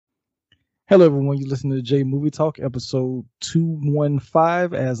Hello, everyone. You listen to J Movie Talk, episode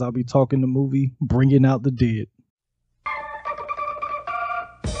 215, as I'll be talking the movie Bringing Out the Dead.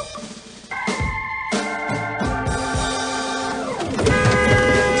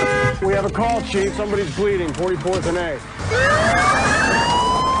 We have a call, Chief. Somebody's bleeding. 44th and A.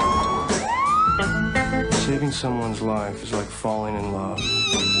 Saving someone's life is like falling in love.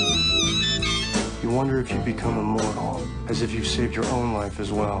 You wonder if you become immortal, as if you saved your own life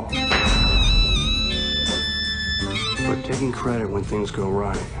as well. But taking credit when things go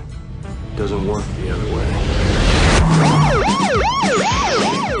right doesn't work the other way.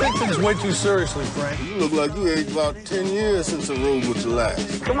 Take things way too seriously, Frank. You look like you aged about 10 years since I rode with you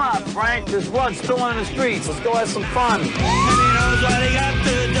last. Come on, Frank. There's blood spilling in the streets. Let's go have some fun.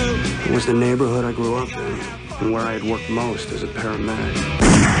 It was the neighborhood I grew up in and where I had worked most as a paramedic.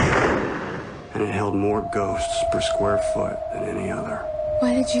 And it held more ghosts per square foot than any other.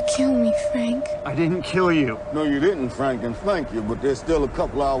 Why did you kill me, Frank? I didn't kill you. No, you didn't, Frank, and thank you, but there's still a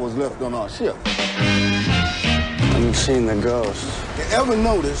couple hours left on our ship. I'm seeing the ghosts. You ever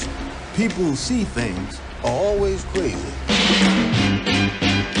notice people who see things are always crazy?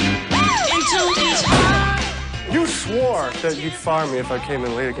 You swore that you'd fire me if I came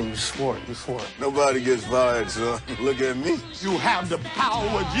in late again. You swore. Nobody gets fired, son. Look at me. You have the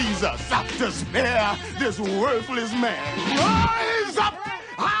power, Jesus, to spare this worthless man. Rise up!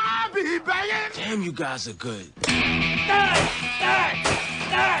 I'll be begging! Damn, you guys are good.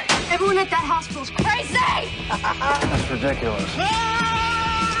 Everyone at that hospital's crazy! That's ridiculous.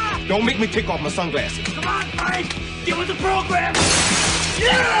 Don't make me take off my sunglasses. Come on, Frank! Get with the program!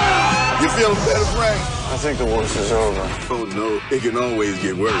 You feeling better, Frank? I think the worst is over. Oh, no. It can always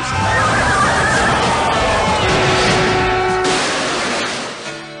get worse.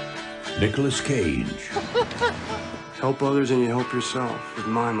 Nicolas Cage. Help others and you help yourself is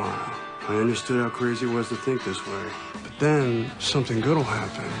my motto. I understood how crazy it was to think this way. But then something good will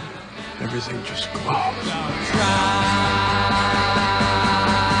happen. Everything just glows.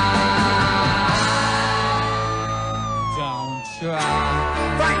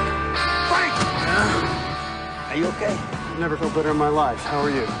 Frank! Are you okay? I've never felt better in my life. How are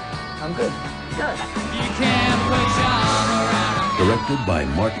you? I'm good. Good. Directed by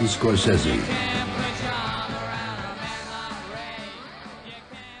Martin Scorsese.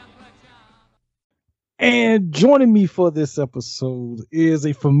 And joining me for this episode is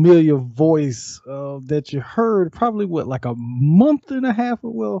a familiar voice that you heard probably like a month and a half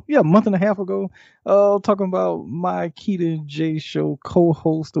ago, talking about my Keita and Jay show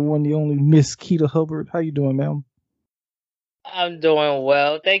co-host, the one, the only Miss Keita Hubbard. How you doing, ma'am? I'm doing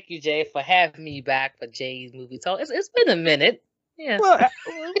well. Thank you, Jay, for having me back for Jay's Movie Talk. It's been a minute. Yeah. Well,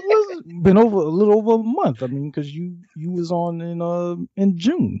 it's been a little over a month. I mean, because you was on in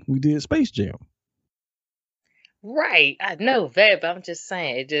June. We did Space Jam. Right. I know that, but I'm just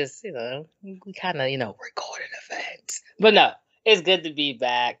saying, it just, we kind of, recorded events. But no, it's good to be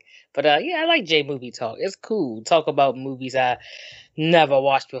back. But yeah, I like J Movie Talk. It's cool. Talk about movies I never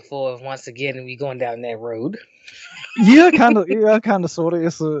watched before. Once again, we going down that road. Yeah, kind of, sort of.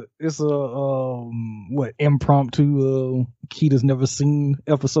 It's a impromptu Keita's never seen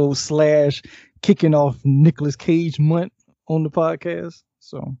episode / kicking off Nicolas Cage month on the podcast.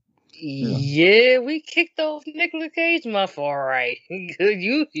 So yeah, we kicked off Nicolas Cage month. All right,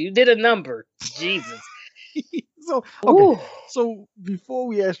 you did a number, Jesus. So okay, so before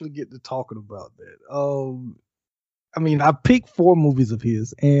we actually get to talking about that, I mean, I picked 4 movies of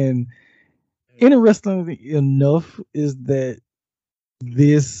his, and interestingly enough is that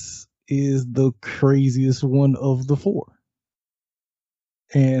this is the craziest one of the 4,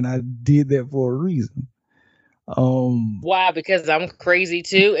 and I did that for a reason. Why? Because I'm crazy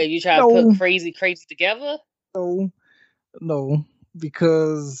too, and you try to put crazy together? No,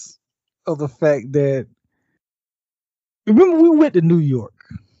 because of the fact that, remember, we went to New York.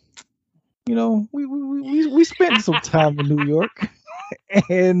 We spent some time in New York,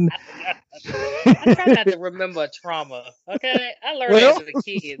 and I try not to remember trauma. Okay, I learned as a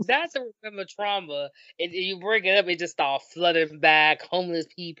kid not to remember trauma. And you bring it up, it just starts flooding back. Homeless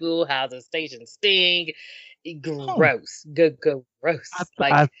people, how the station sting. Gross, gross.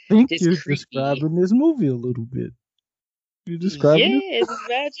 I think you're describing this movie a little bit. You're describing it?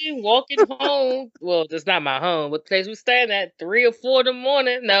 Imagine walking home. Well, that's not my home. What place we staying at? 3 or 4 in the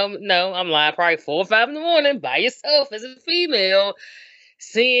morning? No, I'm lying. Probably 4 or 5 in the morning by yourself as a female,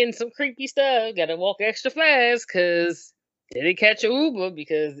 seeing some creepy stuff. Got to walk extra fast because didn't catch an Uber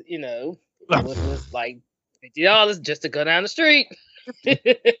because it was like $50 just to go down the street.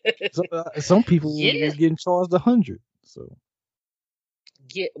 Some people were getting charged $100. So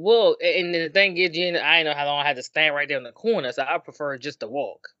And the thing is, I didn't know how long I had to stand right there in the corner, so I prefer just to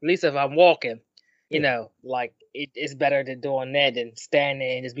walk. At least if I'm walking, like it's better than doing that than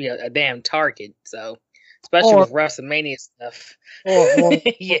standing and just be a damn target. So, especially Or with WrestleMania stuff. or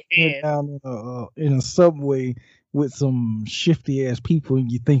you're Yeah. down in a subway with some shifty ass people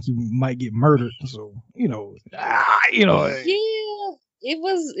and you think you might get murdered. So Yeah, it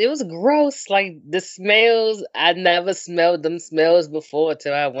was gross. Like the smells, I never smelled them smells before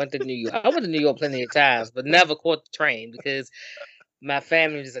until I went to New York. I went to New York plenty of times, but never caught the train because my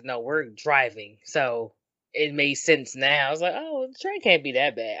family just said, "No, we're driving." So it made sense now. I was like, "Oh, the train can't be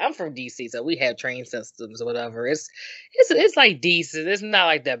that bad." I'm from DC, so we have train systems or whatever. It's like decent. It's not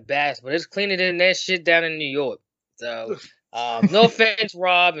like the best, but it's cleaner than that shit down in New York. So, no offense,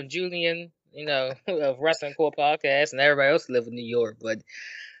 Rob and Julian, of Wrestling Core Podcast and everybody else who live in New York, but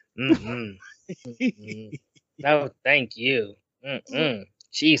mm-mm, mm-mm. No, thank you.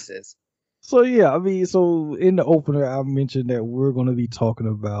 Jesus. So yeah, I mean, so in the opener, I mentioned that we're going to be talking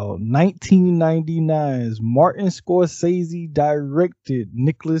about 1999's Martin Scorsese directed,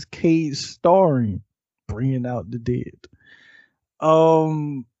 Nicolas Cage starring, Bringing Out the Dead.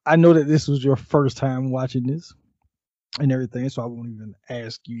 I know that this was your first time watching this and everything, so I won't even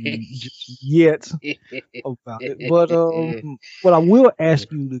ask you just yet about it. But what I will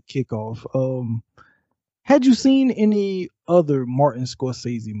ask you to kick off, had you seen any other Martin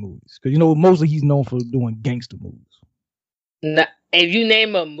Scorsese movies? Because mostly he's known for doing gangster movies. Now, if you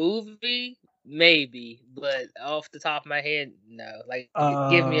name a movie, maybe, but off the top of my head, no. Like,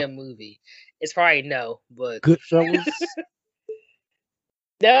 give me a movie. It's probably no, but Goodfellas.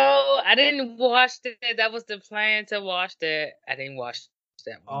 no, I didn't watch that. That was the plan to watch that. I didn't watch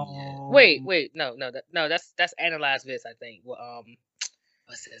that one yet. Wait, no, that's Analyze This, I think. Well,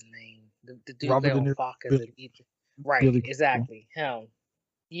 what's his name? The dude Robert played De on Niro, Fox. Right, Billy exactly. Him.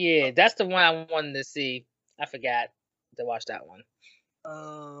 Yeah, that's the one I wanted to see. I forgot to watch that one.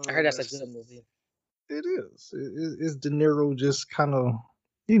 I heard that's a good movie. It is. It's De Niro just kind of,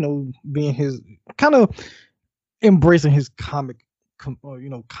 being his kind of embracing his comedy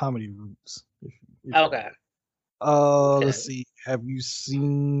roots. Okay. Let's see. Have you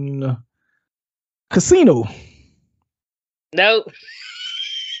seen Casino? Nope.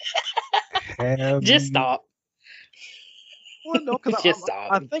 Just stop. Well, no, because Just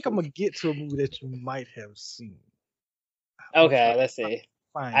stop. I think I'm gonna get to a movie that you might have seen. Okay, let's see.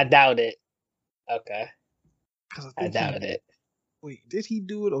 I doubt it. Okay. I doubt it. Wait, did he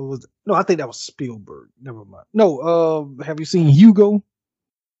do it or was it? No, I think that was Spielberg. Never mind. No, have you seen Hugo?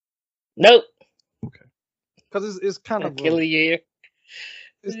 Nope. Okay. Because it's kind of kill a year.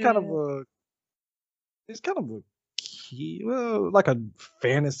 It's kind of a like a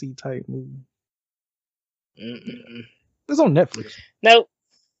fantasy type movie. Mm-mm. It's on Netflix. Nope.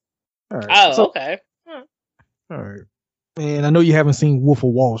 All right. Okay. All right. And I know you haven't seen Wolf of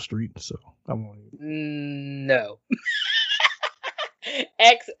Wall Street, so I won't. No.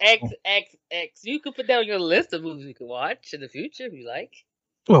 X. You could put down your list of movies you can watch in the future if you like.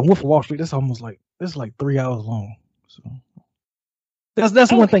 Well, Wolf of Wall Street, that's like 3 hours long. So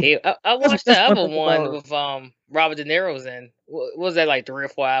that's one thing. I watched the other one with Robert De Niro's in. What was that, like 3 or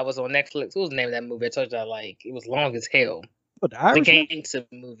 4 hours on Netflix? What was the name of that movie? I told you it was long as hell. But the gangster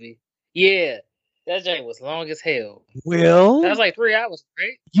movie. Yeah. That joint was long as hell. Well, that was like 3 hours,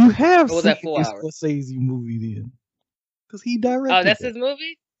 right? You have or was seen that 4 hours? Scorsese movie then, because he directed. Oh, that's his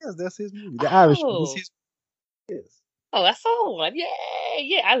movie. Yes, that's his movie. The Irishman. Yes. Oh, that's all one.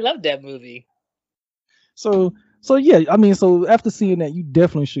 Yeah, I love that movie. So yeah, I mean, so after seeing that, you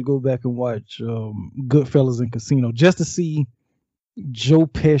definitely should go back and watch Goodfellas and Casino just to see Joe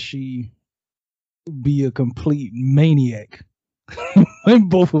Pesci be a complete maniac in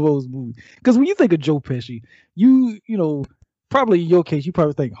both of those movies. Because when you think of Joe Pesci, you probably in your case, you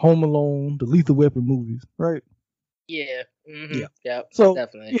probably think Home Alone, the Lethal Weapon movies, right? Yeah. Mm-hmm. Yeah. So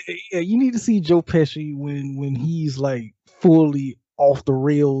definitely. Yeah, you need to see Joe Pesci when he's like fully off the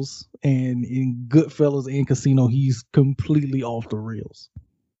rails, and in Goodfellas and Casino, he's completely off the rails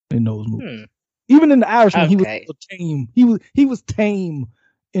in those movies. Even in The Irishman, he was tame. He was tame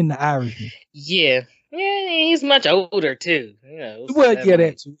in The Irishman. Yeah, he's much older too. Well, yeah,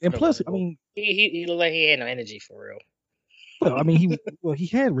 that too. And plus, I mean, he looked like he had no energy for real. Well, I mean, he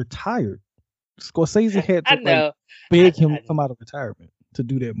had retired. Scorsese had to beg him to come out of retirement to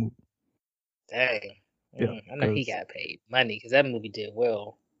do that movie. Dang. Yeah, I know he got paid money because that movie did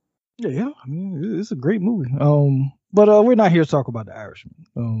well. Yeah, I mean, it's a great movie. But we're not here to talk about The Irishman.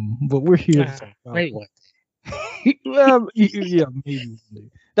 But we're here to talk about. Maybe one. Well, yeah, maybe.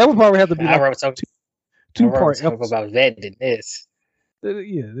 That would probably have to be like two-part episode about that than this.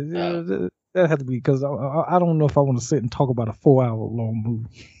 Yeah, Oh. that had to be because I don't know if I want to sit and talk about a 4 hour long movie.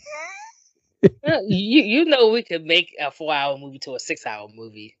 You know we could make a 4 hour movie to a 6 hour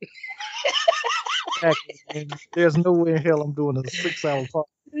movie. Exactly. And there's no way in hell I'm doing a 6 hour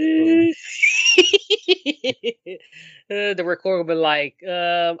podcast. The recorder will be like,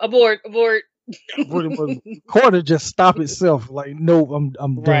 abort, abort. Pretty much, quarter just stop itself. Like, no,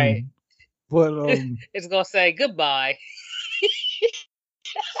 I'm Right. done. But It's gonna say goodbye.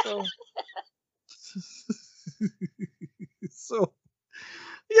 so so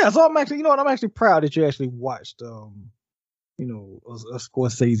yeah, so I'm actually, I'm actually proud that you actually watched a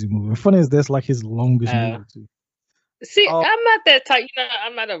Scorsese movie. Funny as that's like his longest Uh, movie too. See, Uh, I'm not that type.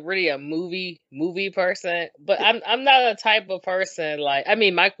 I'm not really a movie person, but I'm not a type of person like. I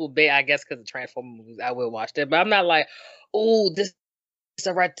mean, Michael Bay, I guess, because of Transformers movies, I will watch that. But I'm not like, oh, this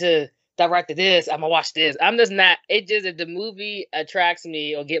directed this. I'm gonna watch this. I'm just not. It just if the movie attracts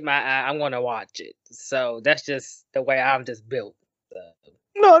me or get my eye, I'm gonna watch it. So that's just the way I'm just built. So.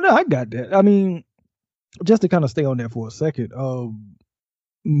 no, I got that. I mean, just to kind of stay on that for a second,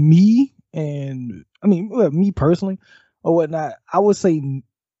 me and I mean, well, me personally or whatnot, I would say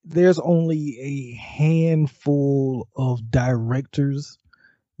there's only a handful of directors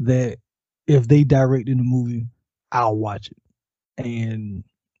that if they direct in the movie, I'll watch it. And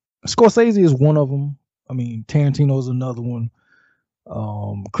Scorsese is one of them. I mean, Tarantino's another one.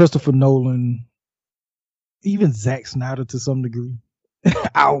 Christopher Nolan, even Zack Snyder to some degree.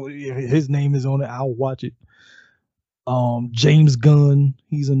 His name is on it. I'll watch it. James Gunn,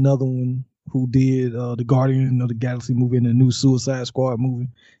 he's another one who did the Guardian of the Galaxy movie and the new Suicide Squad movie.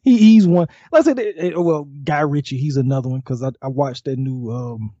 He's one. Let's say, well, Guy Ritchie, he's another one because I watched that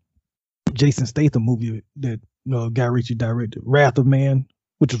new Jason Statham movie that Guy Ritchie directed, Wrath of Man,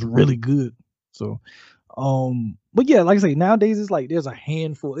 which was really good. So, but yeah, like I say, nowadays it's like there's a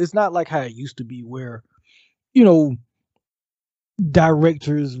handful. It's not like how it used to be where, you know,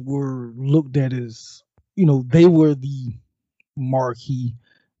 directors were looked at as, they were the marquee.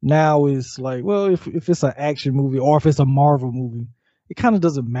 Now it's like, well, if it's an action movie or if it's a Marvel movie, it kind of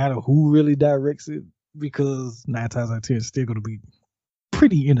doesn't matter who really directs it because 9 times out of 10 it's still going to be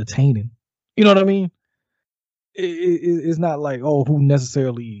pretty entertaining. You know what I mean? It's not like, oh, who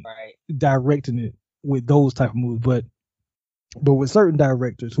necessarily Right. directing it with those type of movies, but with certain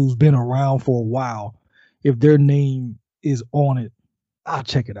directors who's been around for a while, if their name is on it, I'll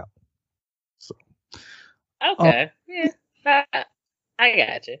check it out. So Okay. Yeah. I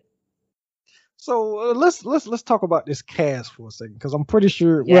got you. So let's talk about this cast for a second because I'm pretty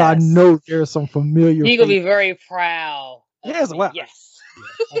sure. Well, I Yes. know there's some familiar. You're gonna be very proud. Yes, well, Yes.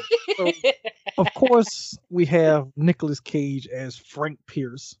 So, of course, we have Nicolas Cage as Frank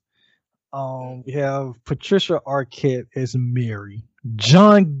Pierce. We have Patricia Arquette as Mary.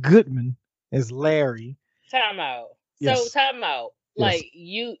 John Goodman as Larry. Time out. Yes. So time out. Yes. Like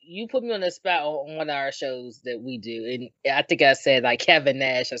you put me on the spot on one of our shows that we do, and I think I said like Kevin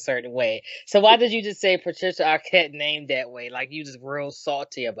Nash a certain way. So why did you just say Patricia Arquette named that way? Like you just real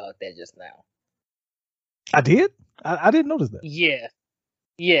salty about that just now. I did. I didn't notice that. Yeah,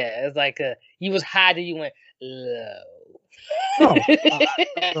 it's like you was high and you went low.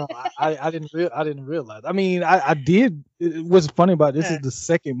 No, I didn't realize. I mean, I did. What's funny about this is the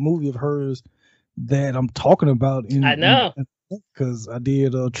second movie of hers that I'm talking about. I know because I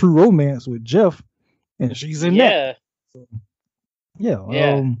did True Romance with Jeff, and she's in that. So,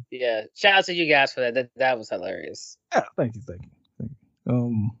 yeah. Yeah. Shout out to you guys for that. That was hilarious. Yeah, thank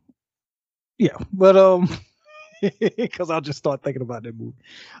you. Yeah, but because I'll just start thinking about that movie.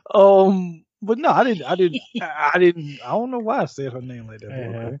 But no, I didn't. I don't know why I said her name like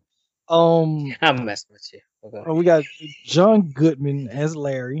that. Okay. I'm messing with you. Okay. We got John Goodman as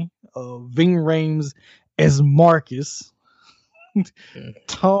Larry, Ving Rhames as Marcus,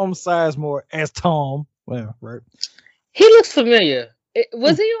 Tom Sizemore as Tom. Well, right. He looks familiar.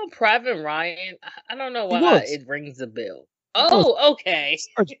 Was he on Private Ryan? I don't know why it rings a bell. Oh, okay.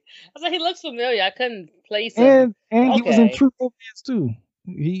 I was like, he looks familiar. I couldn't place him. And he was in True Romance too.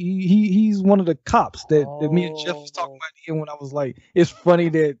 He's one of the cops that me and Jeff was talking about here when I was like, it's funny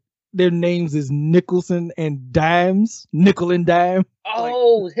that their names is Nicholson and Dimes, Nickel and Dime.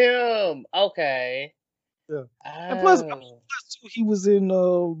 Oh, him. Okay. Yeah. And plus too, he was in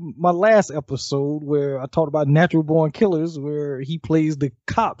my last episode where I talked about Natural Born Killers, where he plays the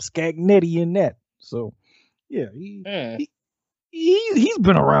cop Scagnetti in that. So yeah, he's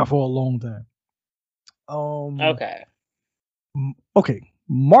been around for a long time. Okay.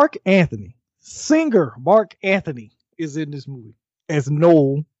 Mark Anthony, singer Mark Anthony, is in this movie as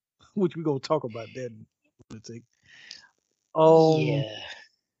Noel, which we're gonna talk about that in a second. Um,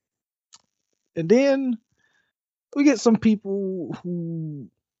 and then we get some people who,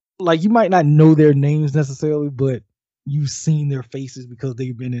 like, you might not know their names necessarily, but you've seen their faces because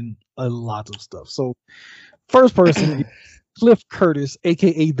they've been in a lot of stuff. So, first person is Cliff Curtis,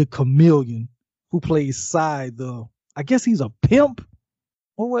 aka the Chameleon, who plays Cy. I guess he's a pimp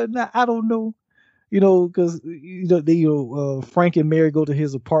or whatnot. I don't know. Because Frank and Mary go to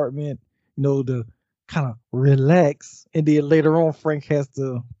his apartment, to kind of relax, and then later on, Frank has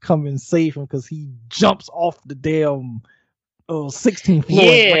to come and save him because he jumps off the damn 16th floor.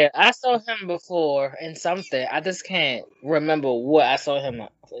 Yeah, I saw him before in something. I just can't remember what I saw him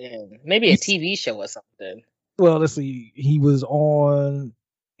in. Maybe a TV show or something. Well, let's see. He was on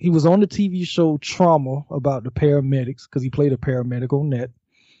the TV show Trauma about the paramedics because he played a paramedic on that.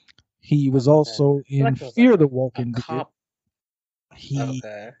 He was also in Fear the Walking Dead.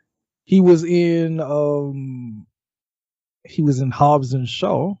 He was in Hobbs and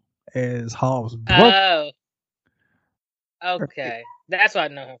Shaw as Hobbs' brother. Oh, okay. That's what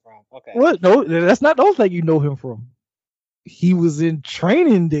I know him from. Okay. What? No, that's not the only thing you know him from. He was in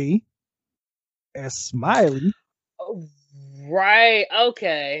Training Day as Smiley. Oh, right.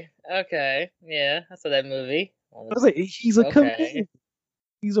 Okay. Yeah, I saw that movie. He's a chameleon.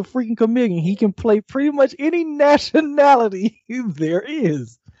 He's a freaking chameleon. He can play pretty much any nationality there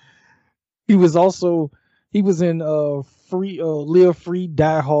is. He was in Live Free,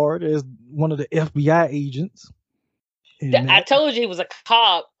 Die Hard as one of the FBI agents. I told you he was a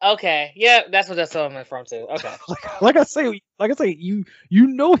cop. Okay, yeah, that's what I saw him from too. Okay, like I say, you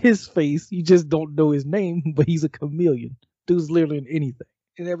know his face, you just don't know his name. But he's a chameleon. Dude's literally in anything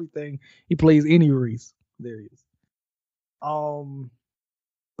and everything. He plays any race. There he is.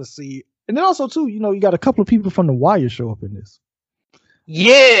 Let's see, and then also too, you got a couple of people from The Wire show up in this.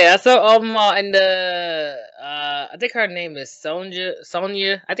 Yeah, I saw and I think her name is Sonia.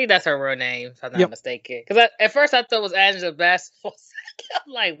 I think that's her real name, if I'm not mistaken. Because at first I thought it was Angela Bassett. I'm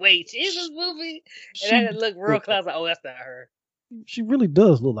like, wait, she's in this movie? And then it looked real close. Like, oh, that's not her. She really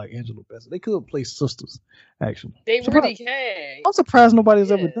does look like Angela Bassett. They could play sisters, actually. They really can. I'm surprised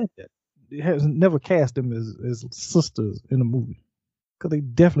nobody's ever done that. It has never cast them as sisters in a movie. Because they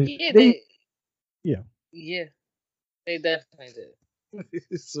definitely... Yeah, they definitely did.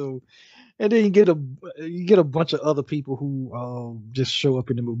 So, and then you get a bunch of other people who just show up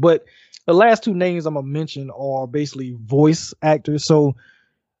in the movie. But the last two names I'm gonna mention are basically voice actors. So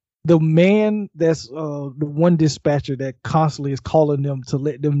the man that's the one dispatcher that constantly is calling them to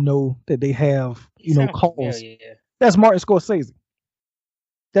let them know that they have calls. That's Martin Scorsese.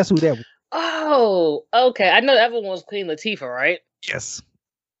 That's who that was. Oh, okay. I know that one was Queen Latifah, right? Yes.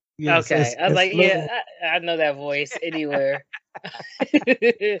 Okay, I was like, I know that voice anywhere.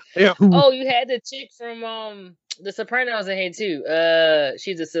 Oh, you had the chick from The Sopranos in here too.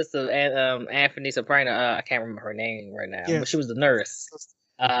 She's the sister of Anthony Soprano. I can't remember her name right now, but she was the nurse.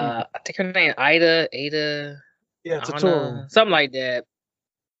 I think her name Ada. Yeah, Totoro. Something like that.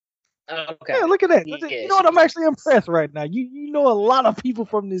 Okay. Yeah, look at that. You know what? I'm actually impressed right now. You know a lot of people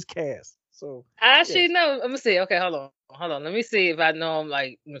from this cast. So I actually know. Let me see. Okay, hold on. Let me see if I know him.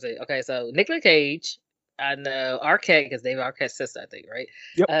 Like, let me see. Okay, so Nicolas Cage. I know Arquette because David Arquette's sister, I think, right?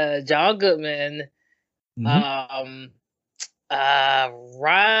 Yep. John Goodman. Mm-hmm.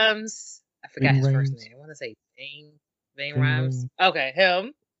 Rhymes. I forgot his first name. I want to say Vane Rhymes. Okay,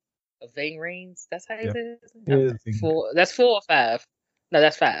 him. Vane Rains. That's how you say it? Okay. That's 4 or 5. No,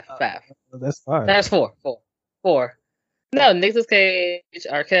 that's 5. 5. That's 5. That's 4. 4. No, Nicolas Cage,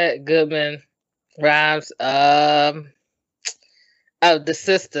 Arquette, Goodman, Rhymes. The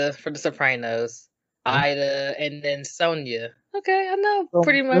sister for The Sopranos, Ida, and then Sonia. Okay, I know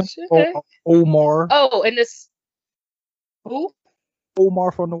pretty much. Okay. Omar. Oh, and this. Who?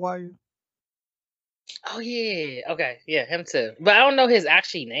 Omar from The Wire. Oh yeah. Okay. Yeah, him too. But I don't know his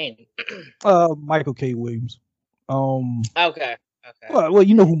actual name. Michael K. Williams. Okay. Well,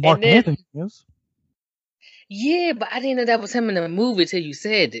 you know who Mark Anthony is. Yeah, but I didn't know that was him in the movie till you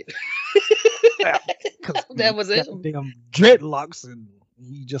said it. That was it. Damn dreadlocks, and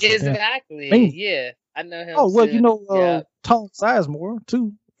he just exactly. Yeah, I know him. Oh well, too. Tom Sizemore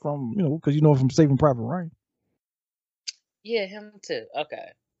too, from because from Saving Private Ryan. Yeah, him too.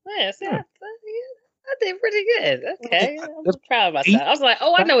 Okay. Yeah, see, I did pretty good. Okay, I'm proud of myself. I was like,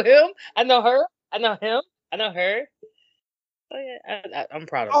 oh, I know him. I know her. I know him. I know her. Oh yeah, I'm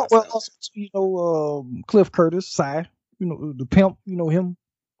proud of myself. Well, also Cliff Curtis, Cy, the pimp, him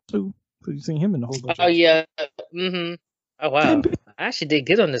too. So you seen him in the whole bunch. Oh yeah. Mm-hmm. Oh wow. I actually did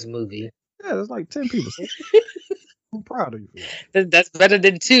good on this movie. Yeah, there's like 10 people. So I'm proud of you for that. That's better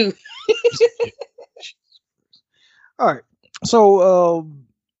than 2. All right. So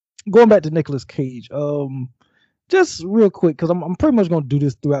going back to Nicolas Cage, just real quick, because I'm pretty much gonna do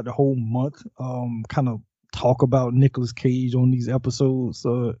this throughout the whole month. Kind of talk about Nicolas Cage on these episodes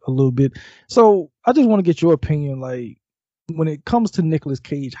a little bit. So I just want to get your opinion, like when it comes to Nicolas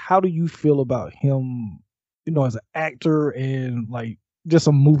Cage, how do you feel about him, as an actor, and like just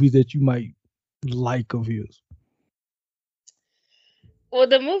some movies that you might like of his? Well,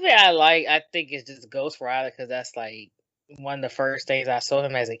 the movie I think, is just Ghost Rider because that's like one of the first things I saw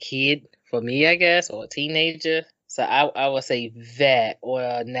him as a kid for me, I guess, or a teenager. So I would say that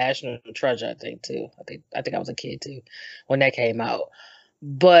or National Treasure. I think too. I think I was a kid too when that came out.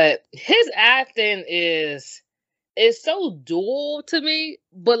 But his acting is so dual to me.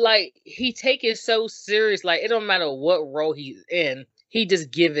 But like he take it so serious. Like it don't matter what role he's in, he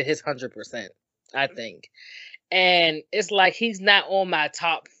just give it his 100%. I think. And it's like he's not on my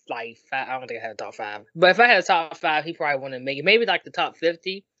top like five. I don't think I had a top five. But if I had a top five, he probably wouldn't make it. Maybe like the top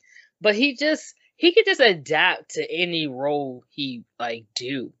 50. But he could just adapt to any role he like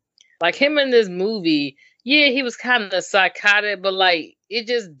do. Like him in this movie, yeah, he was kind of psychotic, but like it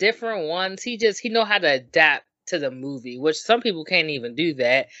just different ones. He know how to adapt to the movie, which some people can't even do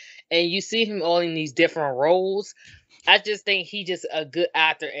that. And you see him all in these different roles. I just think he just a good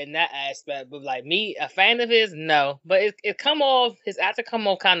actor in that aspect. But like me, a fan of his, no. But it come off his actor come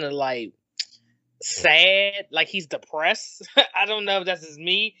off kind of like sad, like he's depressed. I don't know if that's just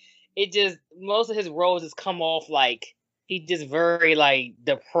me. It just most of his roles just come off like he just very like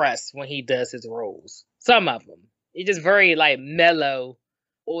depressed when he does his roles. Some of them, he just very like mellow,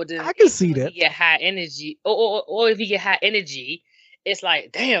 or just I can see when he that. get high energy, or if he get high energy, it's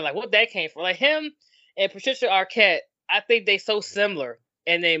like damn, like what that came from. Like him and Patricia Arquette, I think they so similar,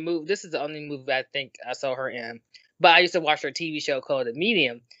 and they move. This is the only movie I think I saw her in, but I used to watch her TV show called The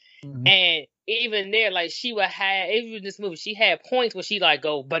Medium. Mhm. And even there, like she would have even in this movie, she had points where she like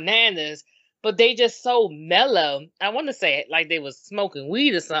go bananas, but they just so mellow. I want to say it like they was smoking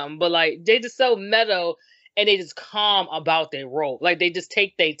weed or something, but like they just so mellow and they just calm about their role. Like they just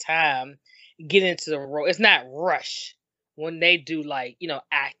take their time, get into the role. It's not rush when they do like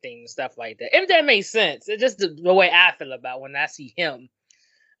acting and stuff like that. If that makes sense, it's just the way I feel about when I see him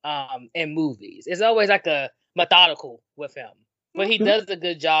in movies. It's always like a methodical with him. But he Okay. does a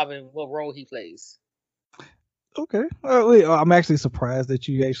good job in what role he plays. Okay. Wait, I'm actually surprised that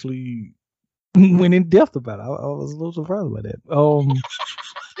you actually went in depth about it. I was a little surprised by that.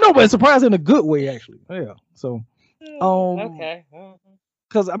 No, but surprised in a good way, actually. Yeah. So, Okay.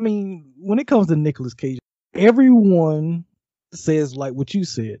 because I mean, when it comes to Nicolas Cage, everyone says like what you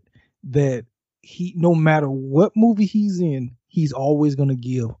said, that he, no matter what movie he's in, he's always gonna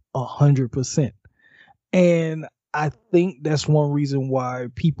give 100%. And I think that's one reason why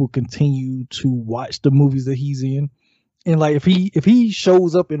people continue to watch the movies that he's in. And like if he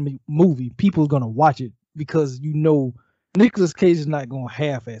shows up in a movie, people are gonna watch it because Nicolas Cage is not gonna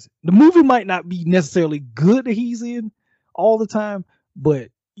half-ass it. The movie might not be necessarily good that he's in all the time, but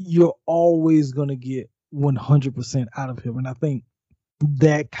you're always gonna get 100% out of him. And I think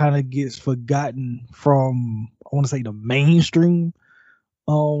that kind of gets forgotten from, I want to say, the mainstream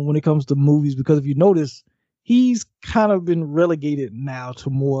when it comes to movies, because if you notice, he's kind of been relegated now to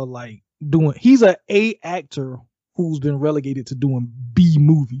more like he's a actor who's been relegated to doing B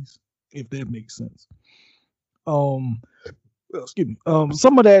movies, if that makes sense. Um excuse me.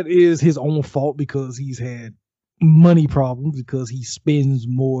 Some of that is his own fault because he's had money problems, because he spends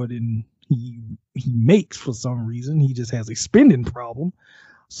more than he makes for some reason. He just has a spending problem.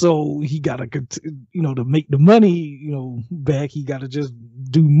 So he got to, to make the money, back, he got to just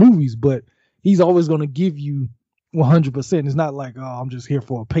do movies. But he's always going to give you 100%. It's not like, oh, I'm just here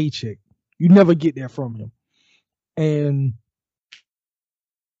for a paycheck. You never get that from him. And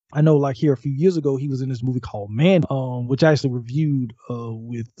I know, like, here a few years ago, he was in this movie called Man, which I actually reviewed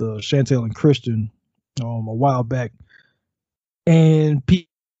with Chantel and Christian a while back. And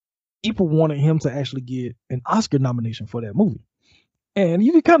people wanted him to actually get an Oscar nomination for that movie. And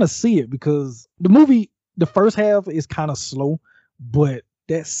you can kind of see it because the movie, the first half is kind of slow, but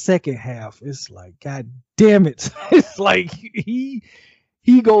that second half is like, God damn it. It's like he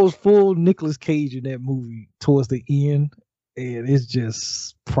goes full Nicolas Cage in that movie towards the end, and it's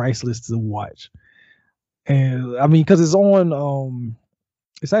just priceless to watch. And I mean, because it's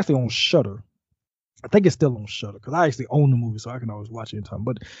actually on Shutter. I think it's still on Shutter because I actually own the movie, so I can always watch it anytime.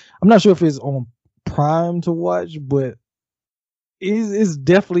 But I'm not sure if it's on Prime to watch, but it's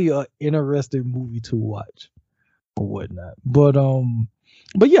definitely an interesting movie to watch or whatnot. But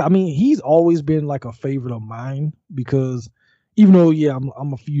yeah, I mean, he's always been like a favorite of mine because even though, yeah,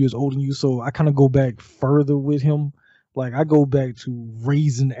 I'm a few years older than you, so I kind of go back further with him. Like I go back to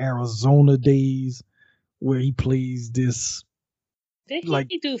Raising Arizona days where he plays this. Did Like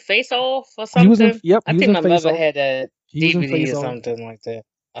he do Face Off or he was in. something? Yep, I he was think in my Face mother Off. had a He was in DVD Face or Off. something like that.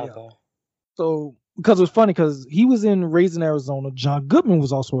 Yeah. Okay. So because it was funny because he was in Raising Arizona. John Goodman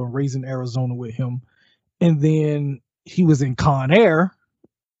was also in Raising Arizona with him, and then he was in Con Air,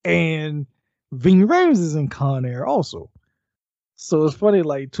 and Ving Rhames is in Con Air also. So it's funny,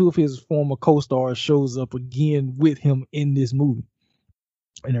 like two of his former co-stars shows up again with him in this movie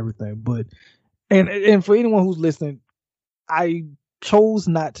and everything. But and for anyone who's listening, I chose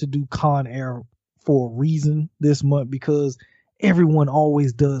not to do Con Air for a reason this month because everyone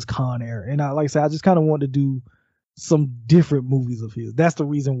always does Con Air, and I like I said, I just kind of want to do some different movies of his. That's the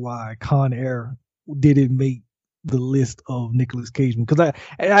reason why Con Air didn't make the list of Nicolas Cage because I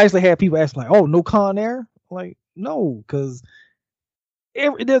actually had people asking like, "Oh, no Con Air?" Like, no, because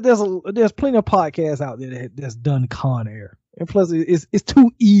there's plenty of podcasts out there that's done Con Air, and plus it's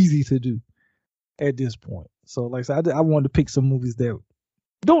too easy to do at this point. So like I said, I wanted to pick some movies that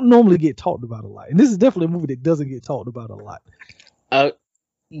don't normally get talked about a lot, and this is definitely a movie that doesn't get talked about a lot.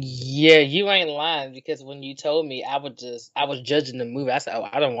 Yeah, you ain't lying because when you told me, I was judging the movie. I said, "Oh,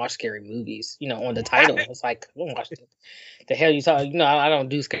 I don't watch scary movies." On the title, it's like, I don't watch the hell you talking. I don't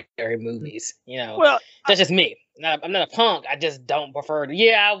do scary movies. Well, That's just me. I'm not a punk. I just don't prefer to.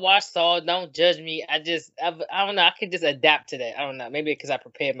 Yeah, I watch Saw. Don't judge me. I don't know. I can just adapt to that. I don't know. Maybe because I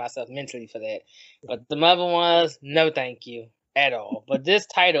prepared myself mentally for that. But the other ones, no, thank you at all. But this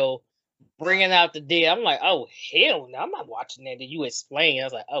title, Bringing Out the Dead, I'm like, oh hell no, I'm not watching that. Did you explain? I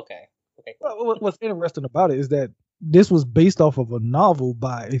was like, okay, cool. what's interesting about it is that this was based off of a novel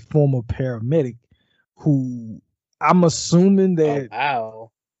by a former paramedic who I'm assuming Oh that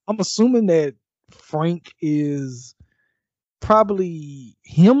wow. Frank is probably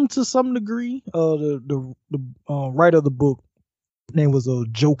him to some degree. The writer of the book name was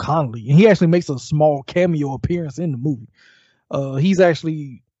Joe Connolly, and he actually makes a small cameo appearance in the movie. He's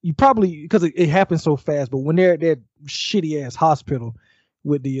actually you probably because it happened so fast, but when they're at that shitty ass hospital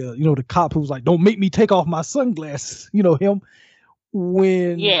with the the cop who's like, "Don't make me take off my sunglasses," him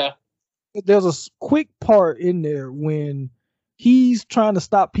when Yeah. there's a quick part in there when he's trying to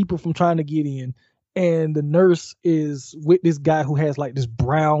stop people from trying to get in, and the nurse is with this guy who has like this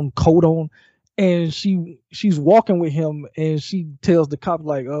brown coat on, and she's walking with him, and she tells the cop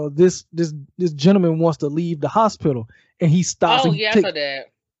like, this gentleman wants to leave the hospital," and he stops. Oh And yeah, I saw that.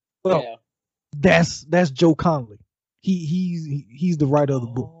 well, Yeah. that's Joe Connolly. He's the writer of the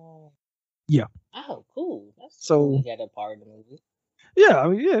book. Oh. Yeah. Oh, cool. That's So cool. You got a part of the movie. yeah, I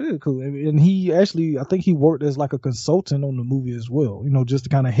mean, yeah, it is cool. And he actually, I think he worked as like a consultant on the movie as well, just to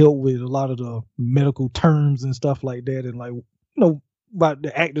kind of help with a lot of the medical terms and stuff like that. And like, about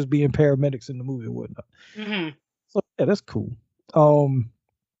the actors being paramedics in the movie and whatnot. Mm-hmm. So yeah, that's cool.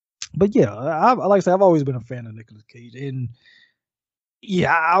 But yeah, like I said, I've always been a fan of Nicolas Cage. And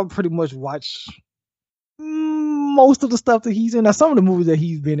yeah, I'll pretty much watch most of the stuff that he's in. Now, some of the movies that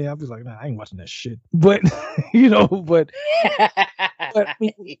he's been in, I'm just like, nah, I ain't watching that shit. But, but I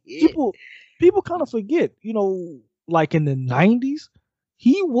mean, people kind of forget, like in the 90s,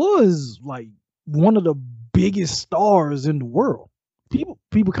 he was like one of the biggest stars in the world.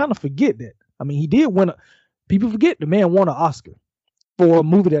 People kind of forget that. I mean, he did win people forget the man won an Oscar for a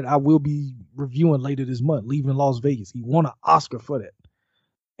movie that I will be reviewing later this month, Leaving Las Vegas. He won an Oscar for that.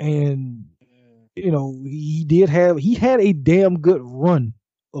 And he had a damn good run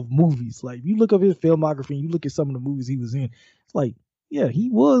of movies. Like, if you look up his filmography and you look at some of the movies he was in, it's like, yeah, he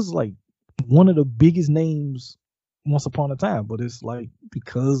was like one of the biggest names once upon a time. But it's like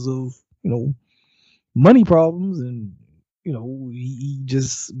because of money problems, and he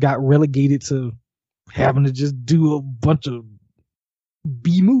just got relegated to having to just do a bunch of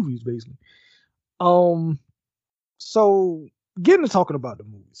B movies basically. So getting to talking about the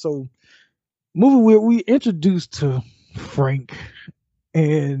movie. So movie where we introduced to Frank,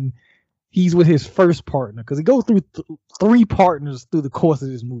 and he's with his first partner because he goes through three partners through the course of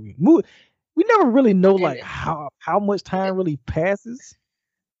this movie. We never really know like how much time really passes.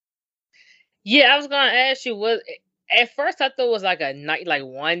 Yeah, I was gonna ask you. At first I thought it was like a night, like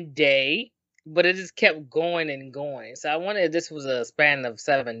one day, but it just kept going and going. So I wonder if this was a span of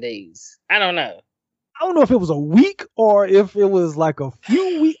 7 days. I don't know. I don't know if it was a week or if it was like a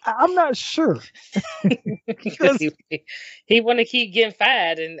few weeks. I'm not sure. Because he want to keep getting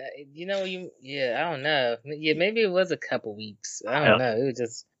fired, and I don't know. Yeah, maybe it was a couple weeks. I don't know. It was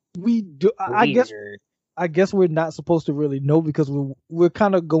just I guess we're not supposed to really know because we're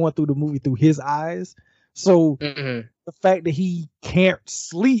kind of going through the movie through his eyes. So the fact that he can't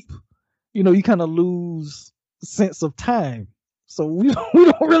sleep, you kind of lose sense of time. So we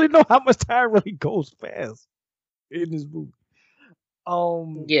don't really know how much time really goes fast in this movie.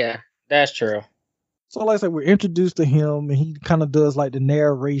 Yeah, that's true. So like I said, we're introduced to him, and he kind of does like the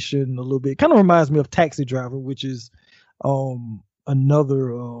narration a little bit. Kind of reminds me of Taxi Driver, which is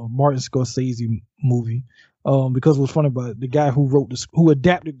another Martin Scorsese movie. Because what's funny about it, the guy who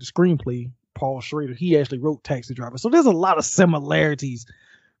adapted the screenplay, Paul Schrader, he actually wrote Taxi Driver. So there's a lot of similarities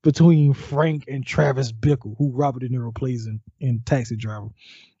between Frank and Travis Bickle, who Robert De Niro plays in Taxi Driver.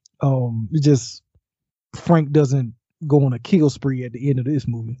 It just Frank doesn't go on a kill spree at the end of this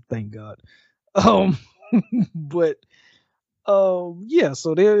movie, thank God. Um, but yeah,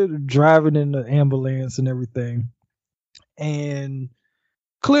 so they're driving in the ambulance and everything, and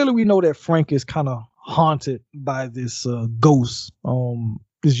clearly we know that Frank is kind of haunted by this ghost,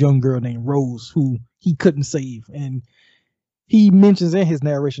 this young girl named Rose, who he couldn't save, and he mentions in his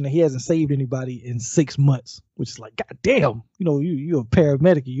narration that he hasn't saved anybody in 6 months, which is like, God damn, you're a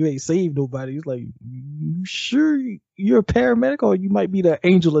paramedic, you ain't saved nobody. It's like, you sure you're a paramedic, or you might be the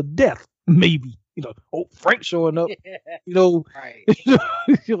angel of death, maybe. Frank showing up, Right.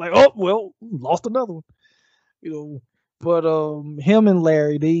 you're like, oh well, lost another one, But him and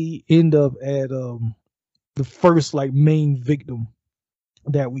Larry, they end up at the first like main victim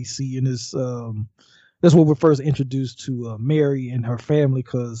that we see in this. That's when we're first introduced to Mary and her family,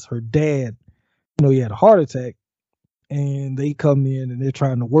 because her dad, he had a heart attack, and they come in and they're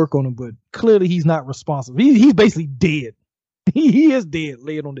trying to work on him, but clearly he's not responsible. He's basically dead. He is dead,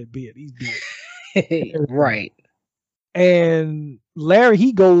 laying on that bed. He's dead. Right. And Larry,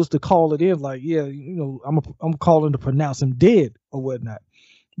 he goes to call it in, like, yeah, I'm calling to pronounce him dead or whatnot.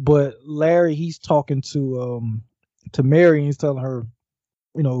 But Larry, he's talking to Mary, and he's telling her,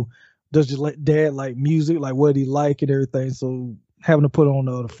 does your dad like music? Like, what did he like and everything? So having to put on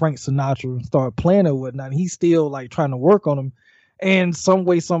the Frank Sinatra and start playing or whatnot. And he's still like trying to work on him, and some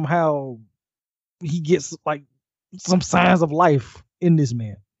way, somehow, he gets like some signs of life in this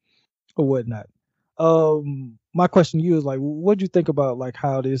man or whatnot. My question to you is like, what do you think about like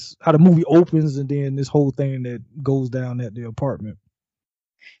how the movie opens, and then this whole thing that goes down at the apartment?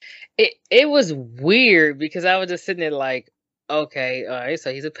 It was weird because I was just sitting there like, okay, all right,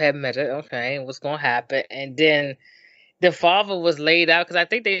 so he's a paramedic, okay, what's gonna happen? And then the father was laid out because I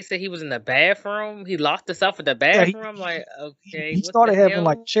think they said he was in the bathroom. He locked himself in the Yeah, bathroom. I'm like, okay, he what the started having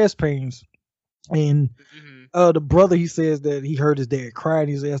like hell? chest pains, and the brother, he says that he heard his dad cry, and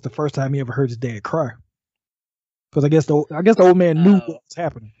he says that's the first time he ever heard his dad cry, because I guess the old man knew what Oh, was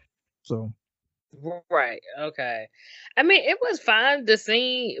happening. So right. Okay. I mean, it was fine. The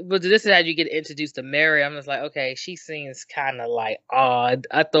scene, but this is how you get introduced to Mary. I'm just like, okay, she seems kind of like odd.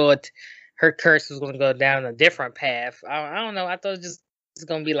 I thought her curse was going to go down a different path. I don't know. I thought it just was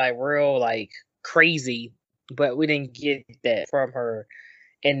going to be like real, like crazy, but we didn't get that from her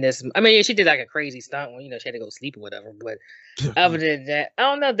in this. I mean, she did like a crazy stunt when she had to go sleep or whatever. But other than that, I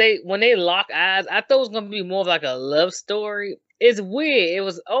don't know. When they lock eyes, I thought it was gonna be more of like a love story. It's weird. It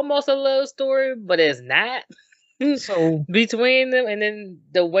was almost a love story, but it's not so between them. And then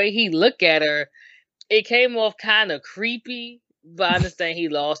the way he looked at her, it came off kind of creepy. But I understand he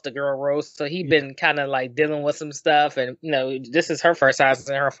lost the girl Rose, so he yeah, been kind of like dealing with some stuff. And this is her first time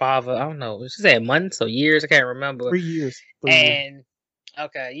seeing her father. I don't know. She said months or years. I can't remember. 3 years. And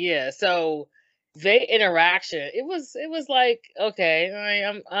okay, yeah. So they interaction, it was like,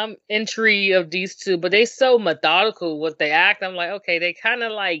 okay, I'm intrigued of these two, but they so methodical with they act. I'm like, okay, they kind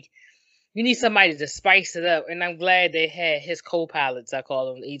of like you need somebody to spice it up, and I'm glad they had his co-pilots. I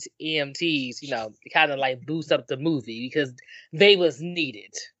call them EMTs. Kind of like boost up the movie because they was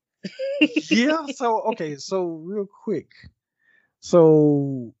needed. Yeah. So okay. So real quick.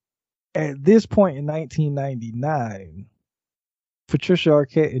 So at this point in 1999, Patricia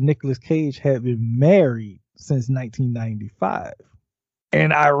Arquette and Nicolas Cage had been married since 1995.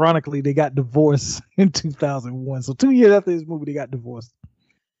 And ironically, they got divorced in 2001. So 2 years after this movie, they got divorced.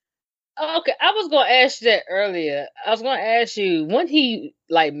 Okay, I was gonna ask you that earlier. I was gonna ask you when he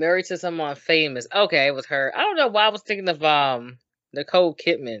like married to someone famous. Okay, it was her. I don't know why I was thinking of Nicole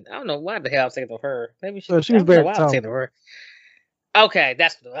Kidman. I don't know why the hell I was thinking of her. Maybe So she I was don't know married why to I was Tom, thinking of her. Okay,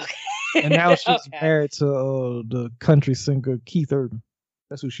 that's what. and now Okay. she's Okay. married to the country singer Keith Urban.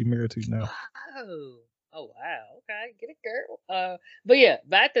 That's who she married to now. Oh. Oh wow. Okay, get it, girl. But yeah,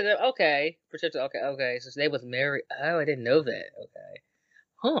 back to the okay. Patricia. Okay. Okay. So they was married. Oh, I didn't know that. Okay.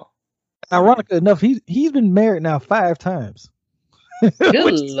 Huh. Ironically enough, he's been married now 5 times. Good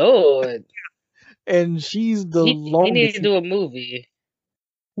Which, lord. and she's the He needed longest. to do a movie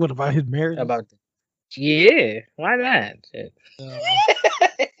What about his marriages? about. Yeah, why not? Shit. I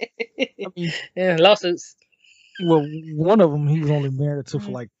mean, Yeah, lawsuits. Well, one of them he was only married to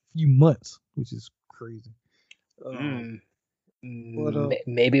for like a few months, which is crazy. Mm. But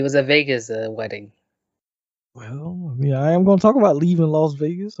Maybe it was a Vegas wedding. well, I mean, I am going to talk about leaving Las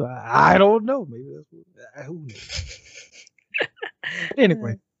Vegas. I don't know. Maybe that's what, who knows.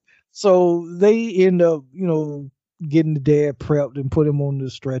 Anyway, so they end up, getting the dad prepped and put him on the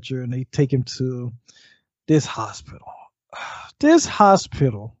stretcher, and they take him to this hospital. This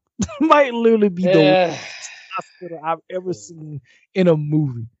hospital might literally be the Ugh. worst hospital I've ever seen in a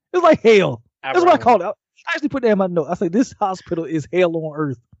movie. It's like hell. That's what I call it. I actually put that in my note. I say this hospital is hell on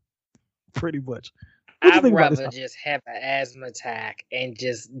earth, pretty much. What do you I'd think about this rather hospital? just have an asthma attack and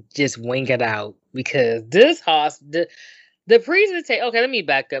just wing it out because this hospital. The presentation. Okay, let me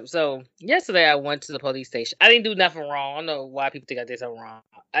back up. So yesterday I went to the police station. I didn't do nothing wrong. I don't know why people think I did something wrong.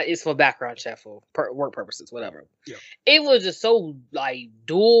 It's for background check for work purposes, whatever. Yeah. It was just so like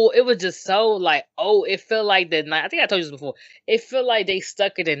dual. It was just so like it felt like I think I told you this before. It felt like they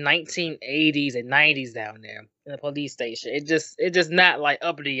stuck it in 1980s and 90s down there in the police station. It just not like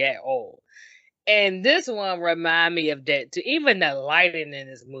uppity at all. And this one remind me of that too. Even the lighting in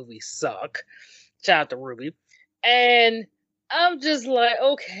this movie suck. Shout out to Ruby. And I'm just like,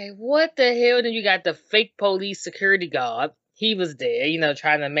 okay, what the hell? Then you got the fake police security guard. He was there,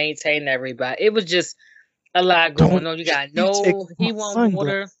 trying to maintain everybody. It was just a lot going Don't on. You got take he my want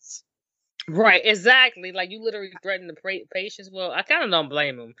water. sunglasses. Right, exactly. Like you literally threatened the patients. Well, I kind of don't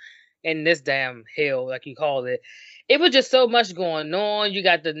blame him in this damn hell, like you called it. It was just so much going on. You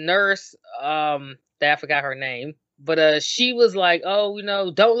got the nurse, that I forgot her name, but she was like, "Oh,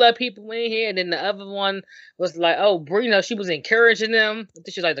 don't let people in here." And then the other one was like, "Oh, she was encouraging them." I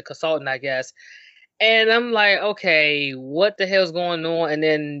think she's like the consultant, I guess. And I'm like, okay, what the hell's going on? And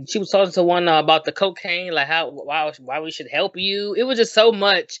then she was talking to one about the cocaine, like why we should help you. It was just so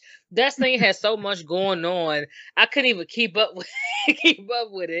much. That thing had so much going on. I couldn't even keep up with keep up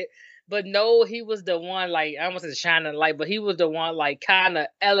with it. But no, he was the one like I almost said shining light, but he was the one like kind of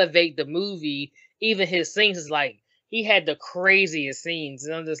elevate the movie. Even his scenes is like he had the craziest scenes,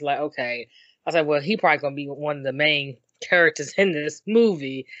 and I'm just like, okay. I said, well, he probably gonna be one of the main characters in this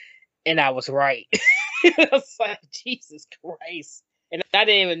movie, and I was right. I was like, Jesus Christ. And I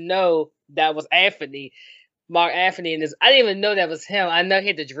didn't even know that was Anthony, Mark Anthony. And I didn't even know that was him. I know he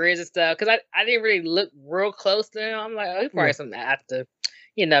had the dreads and stuff because I didn't really look real close to him. I'm like, oh, he probably some actor,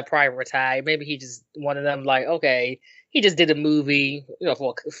 probably retired. Maybe he just one of them, like, okay, he just did a movie,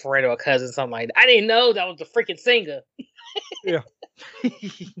 for a friend or a cousin, something like that. I didn't know that was the freaking singer. Yeah.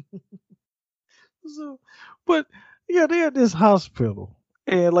 So, but yeah, they had this hospital,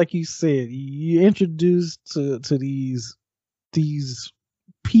 and like you said, you introduced to these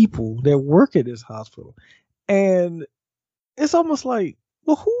people that work at this hospital, and it's almost like,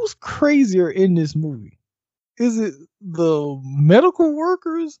 well, who's crazier in this movie? Is it the medical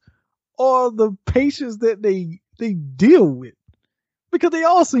workers or the patients that they deal with? Because they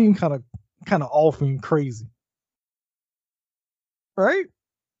all seem kind of off and crazy, right?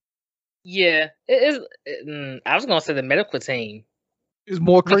 Yeah, it is. I was gonna say the medical team It's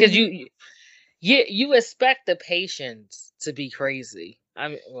more because crazy. you expect the patients to be crazy. I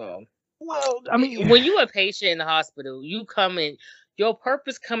mean, Well, I mean, when you a patient in the hospital, you come in. Your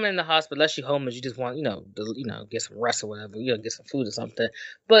purpose coming in the hospital, unless you're homeless, you just want get some rest or whatever, get some food or something.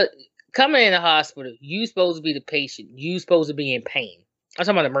 But coming in the hospital, you supposed to be the patient. You supposed to be in pain. I'm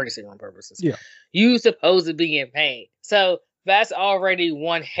talking about emergency room purposes. yeah. You supposed to be in pain. So that's already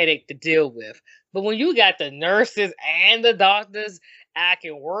one headache to deal with. But when you got the nurses and the doctors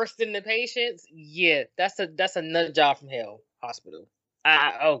acting worse than the patients, yeah, that's a nut job from hell hospital.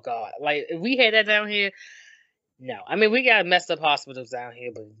 Oh God, like if we had that down here, no. I mean, we got messed up hospitals down here,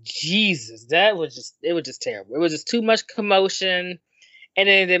 but Jesus, it was just terrible. It was just too much commotion, and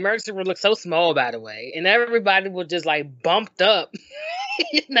then the emergency room looked so small, by the way, and everybody was just like bumped up,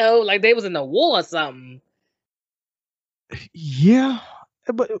 like they was in a war or something. Yeah,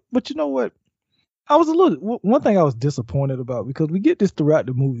 but you know what? I was one thing I was disappointed about, because we get this throughout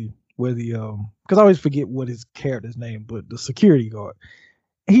the movie where because I always forget what his character's name, but the security guard,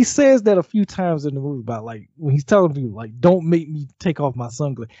 he says that a few times in the movie about like when he's telling people like, don't make me take off my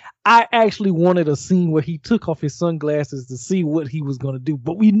sunglasses. I actually wanted a scene where he took off his sunglasses to see what he was gonna do,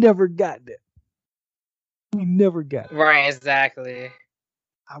 but we never got that. We never got it. Right, exactly.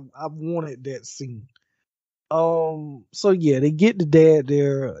 I wanted that scene. So yeah, they get the dad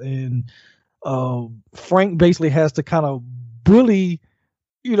there, and Frank basically has to kind of bully,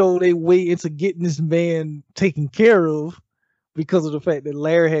 they way into getting this man taken care of, because of the fact that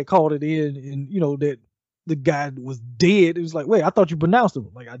Larry had called it in, and that the guy was dead. It was like, wait, I thought you pronounced him.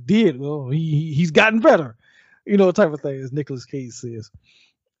 Like, I did. Well, he's gotten better. type of thing, as Nicolas Cage says,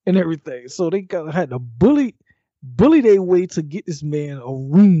 and everything. So they had to bully their way to get this man a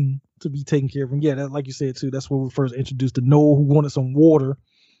room to be taken care of. And yeah, that, like you said too, that's where we first introduced to Noel, who wanted some water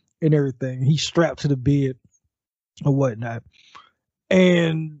and everything. He's strapped to the bed or whatnot,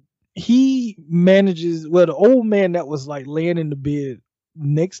 and he manages. Well, the old man that was like laying in the bed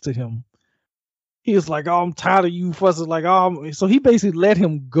next to him, he was like, "Oh, I'm tired of you fussing." Like, oh, so he basically let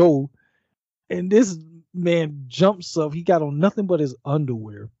him go, and this man jumps up. He got on nothing but his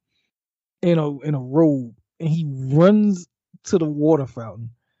underwear in a robe, and he runs to the water fountain.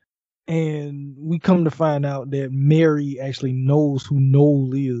 And we come to find out that Mary actually knows who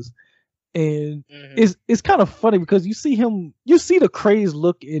Noel is. And it's kind of funny because you see the crazed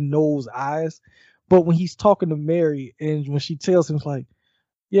look in Noel's eyes, but when he's talking to Mary and when she tells him, it's like,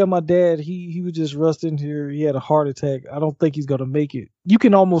 yeah, my dad, he was just rushed in here. He had a heart attack. I don't think he's gonna make it. You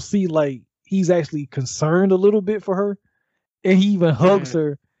can almost see like he's actually concerned a little bit for her, and he even hugs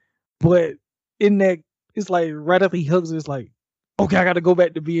her. But in that, it's like right after he hugs her, it's like, okay, I got to go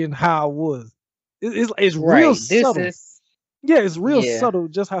back to being how I was. It's real subtle. Yeah, it's real subtle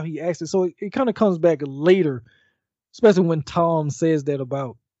just how he acts it. So it kind of comes back later, especially when Tom says that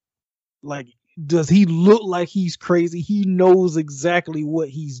about, like, does he look like he's crazy? He knows exactly what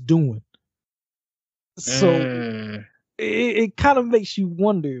he's doing. So it kind of makes you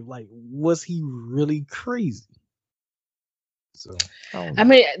wonder, like, was he really crazy? So I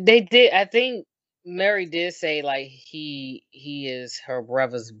mean, they did. I think Mary did say like he is her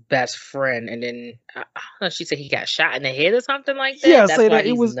brother's best friend, and then I don't know, she said he got shot in the head or something like that. Yeah, that's say why that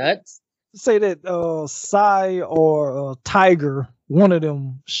he's it was nuts. Say that Psy or Tiger, one of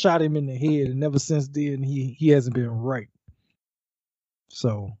them shot him in the head, and ever since then he hasn't been right.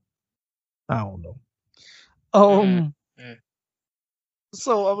 So I don't know.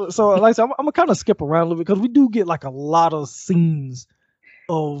 So like I said, I'm gonna kind of skip around a little bit because we do get like a lot of scenes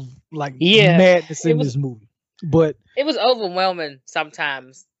of like madness in this movie. But it was overwhelming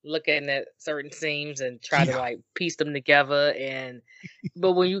sometimes looking at certain scenes and try to like piece them together.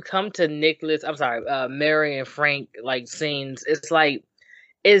 But when you come to Mary and Frank like scenes, it's like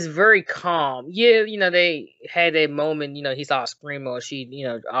it's very calm. Yeah, they had a moment, he saw scream or she,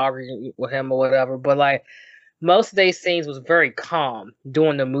 arguing with him or whatever. But like most of these scenes was very calm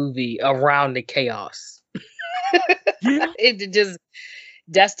during the movie around the chaos. It just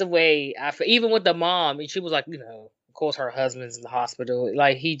that's the way I feel. Even with the mom, and she was like, of course her husband's in the hospital.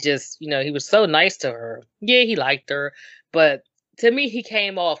 Like he just, he was so nice to her. Yeah, he liked her, but to me he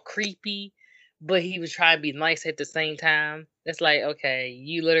came off creepy, but he was trying to be nice at the same time. It's like, okay,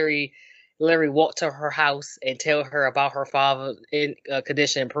 you literally walk to her house and tell her about her father in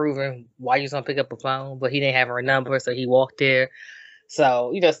condition improving. Why you gonna pick up a phone? But he didn't have her number, so he walked there.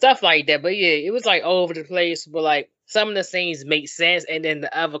 So, stuff like that. But yeah, it was like all over the place. But like some of the scenes make sense, and then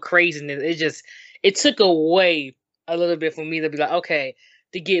the other craziness, it took away a little bit for me to be like, okay,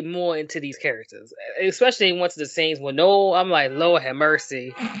 to get more into these characters. Especially once the scenes with Noel, I'm like, Lord have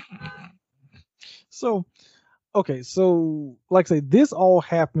mercy. So okay, so like I say, this all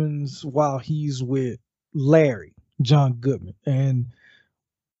happens while he's with Larry, John Goodman. And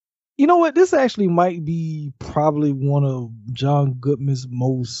you know what? This actually might be probably one of John Goodman's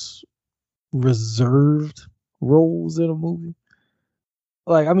most reserved roles in a movie.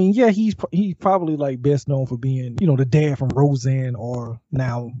 Like, I mean, yeah, he's probably like best known for being, the dad from Roseanne, or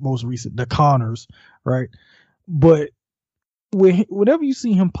now most recent, The Connors, right? But whenever you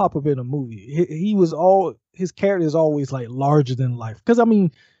see him pop up in a movie, his character is always like larger than life. Because I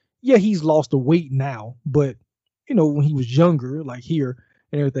mean, yeah, he's lost the weight now, but when he was younger, like here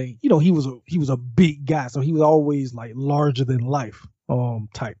and everything, he was a big guy, so he was always like larger than life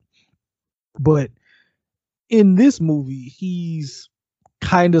type. But in this movie, he's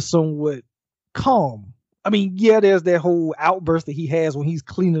kind of somewhat calm. I mean, yeah, there's that whole outburst that he has when he's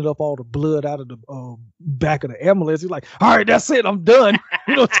cleaning up all the blood out of the back of the ambulance. He's like, all right, that's it, I'm done.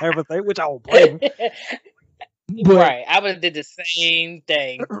 Type of thing, which I won't blame him. Right. I would have did the same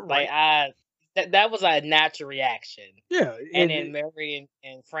thing. Right. Like that was a natural reaction. Yeah. And then Mary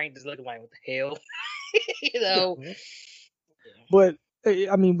and Frank just looking like, what the hell? Yeah. But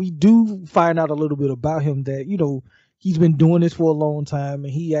I mean, we do find out a little bit about him that, he's been doing this for a long time,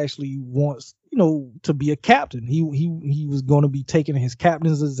 and he actually wants, to be a captain. He was going to be taking his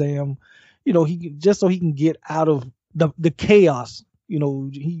captain's exam, just so he can get out of the chaos,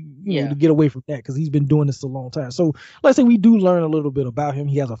 to get away from that, because he's been doing this a long time. So let's say we do learn a little bit about him.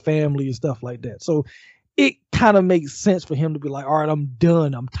 He has a family and stuff like that. So it kind of makes sense for him to be like, all right, I'm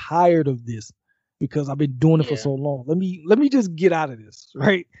done. I'm tired of this because I've been doing it for so long. Let me just get out of this,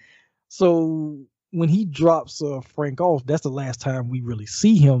 right? So when he drops Frank off, that's the last time we really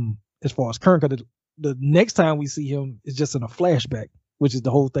see him as far as current. Because the next time we see him is just in a flashback, which is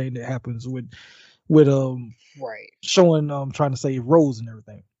the whole thing that happens with right, showing trying to save Rose and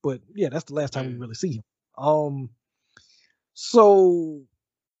everything. But yeah, that's the last time we really see him. So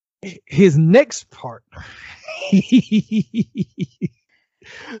his next partner,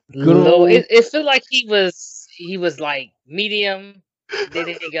 low. It felt like he was like medium. Then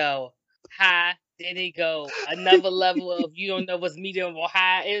he go high. Then he go another level of you don't know what's medium or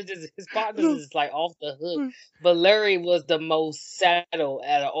high. It was just his partners is just like off the hook. But Larry was the most settled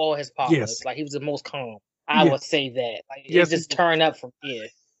out of all his partners. Yes. Like he was the most calm. I would say that. Like it just turned up from here.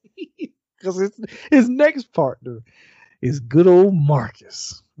 Because his next partner is good old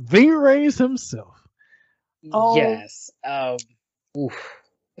Marcus, Ving Rhames himself. Yes. Oof.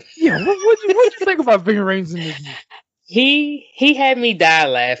 Yeah. What you think about Ving Rhames in this movie? He had me die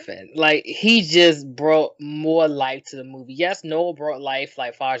laughing. Like he just brought more life to the movie. Yes, Noah brought life,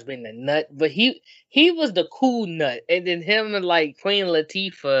 like far as being the nut, but he was the cool nut. And then him and like Queen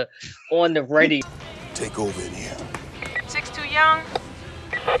Latifah on the radio. Take over in here. 6'2" Young.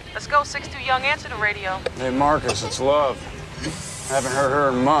 Let's go, 6'2" Young. Answer the radio. Hey, Marcus, it's Love. Haven't heard her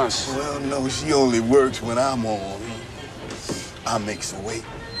in months. Well, no, she only works when I'm on. I make her wait.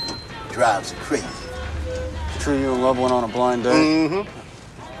 Drives her crazy. True, you and Love went on a blind date?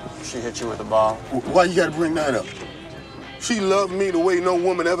 Mm-hmm. She hit you with a bottle. Why you gotta bring that up? She loved me the way no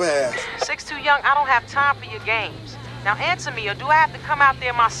woman ever has. 6'2" Young, I don't have time for your games. Now answer me, or do I have to come out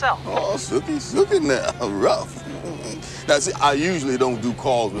there myself? Oh, Sookie now, rough. Now, see, I usually don't do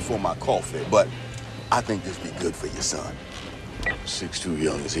calls before my coffee, but I think this be good for your son. 6'2"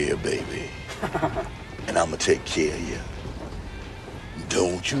 Young is here, baby. And I'm gonna take care of you.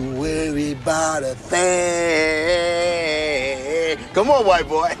 Don't you worry about a thing. Come on, white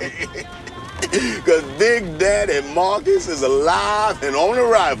boy. Because Big Daddy Marcus is alive and on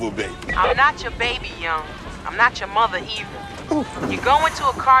arrival, baby. I'm not your baby, Young. I'm not your mother either. You're going to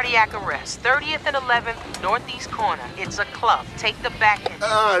a cardiac arrest. 30th and 11th, northeast corner. It's a club. Take the back end.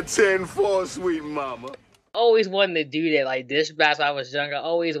 10-4, sweet mama. Always wanted to do that, like Dispatch when I was younger.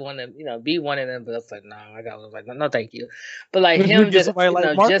 Always wanted to, be one of them, but I was like, no, I was like, no, thank you. But like him, just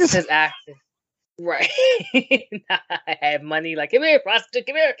just his acting, right? I had money, like come here, prostitute,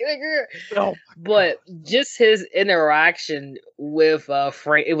 come here. Oh, but just his interaction with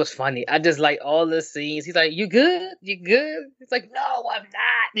Frank, it was funny. I just like all the scenes. He's like, "You good? You good?" He's like, "No, I'm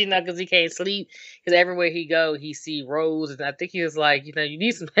not." Because he can't sleep. Because everywhere he go, he see Rose, and I think he was like, you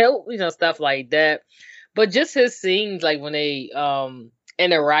need some help, stuff like that. But just his scenes, like when they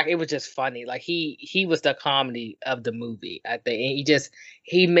interact, it was just funny. Like he was the comedy of the movie, I think. And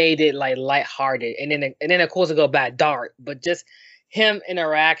he made it like lighthearted, and then of course it go back dark. But just him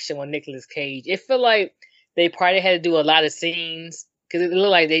interaction with Nicolas Cage, it felt like they probably had to do a lot of scenes because it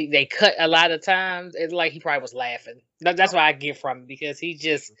looked like they cut a lot of times. It's like he probably was laughing. That's what I get from it because he's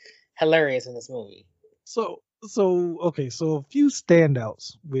just hilarious in this movie. So okay, so a few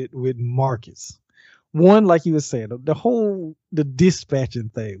standouts with Marcus. One, like you were saying, the dispatching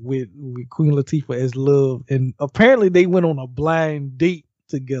thing with Queen Latifah as Love, and apparently they went on a blind date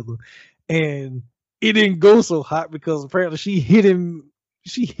together, and it didn't go so hot because apparently she hit him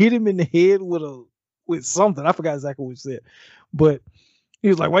in the head with something. I forgot exactly what she said, but he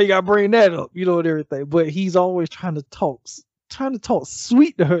was like, "Why you gotta bring that up?" And everything. But he's always trying to talk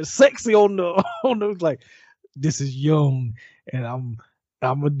sweet to her, sexy on the like, "This is Young, and I'm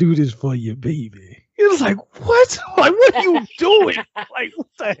gonna do this for you, baby." It was like, what? Like, what are you doing? Like, what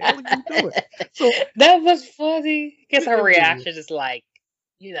the hell are you doing? So that was funny. Because her reaction is like,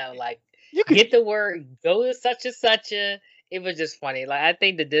 like you could get the word, go to such and such a. It was just funny. Like I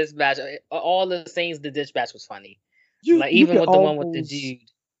think the dispatch, all the scenes, the dispatch was funny. Even with the one with the dude.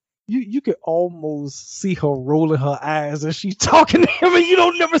 You could almost see her rolling her eyes as she's talking to him, and you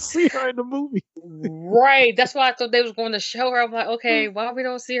don't never see her in the movie. Right. That's why I thought they was going to show her. I'm like, okay, why we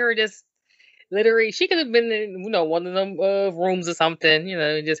don't see her just. Literally, she could have been in, one of them rooms or something,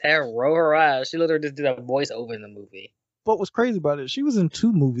 just have her roll her eyes. She literally just did a voiceover in the movie. But what's crazy about it, she was in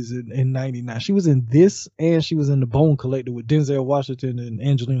 2 movies in 99. She was in this, and she was in The Bone Collector with Denzel Washington and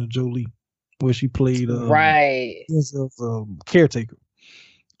Angelina Jolie, where she played Denzel's caretaker.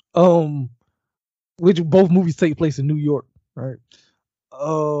 Which both movies take place in New York, right?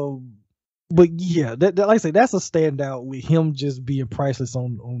 But yeah, that like I say, that's a standout with him just being priceless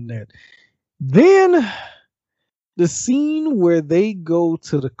on that. Then the scene where they go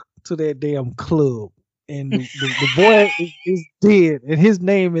to that damn club and the boy is dead and his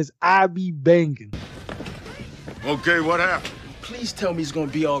name is I.B. Bangin. Okay, what happened? Please tell me he's gonna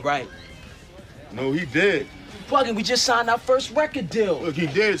be all right. No, he dead. Bugging, we just signed our first record deal. Look, he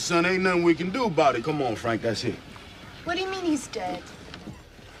dead, son. Ain't nothing we can do about it. Come on, Frank, that's it. What do you mean he's dead?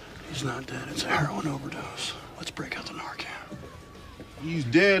 He's not dead. It's a heroin overdose. Let's break out the Narcan. He's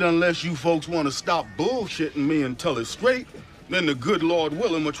dead unless you folks want to stop bullshitting me and tell it straight. Then the good Lord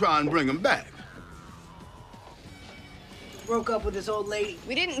willing will try and bring him back. Broke up with this old lady.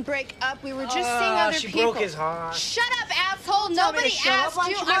 We didn't break up. We were just seeing other she people. broke his heart. Shut up, asshole! Tell me to Nobody shut up. asked Why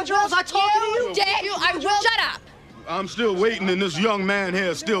you. don't you I mind yours? will I talk to you. Dead. I will. Shut up. I'm still waiting and this young man here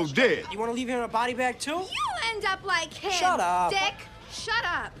is still dead. You want to leave here in a body bag too? You end up like him. Shut up. Dick. Shut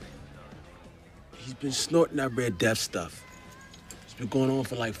up. He's been snorting that red death stuff. It's been going on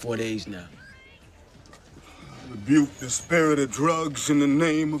for like 4 days now. Rebuke the spirit of drugs in the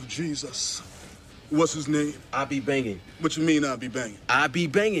name of Jesus. What's his name? I be banging. What you mean I be banging? I be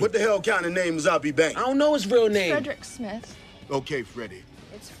banging. What the hell kind of name is I be banging? I don't know his real name. Frederick Smith. Okay, Freddie.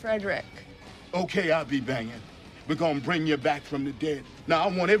 It's Frederick. Okay, I be banging. We're gonna bring you back from the dead. Now, I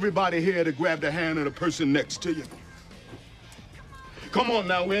want everybody here to grab the hand of the person next to you. Come on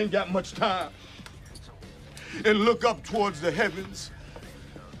now, we ain't got much time. And look up towards the heavens.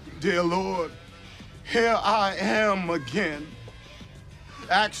 Dear Lord, here I am again,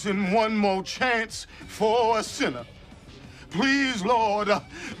 asking one more chance for a sinner. Please, Lord,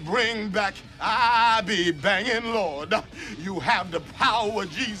 bring back I be banging, Lord. You have the power,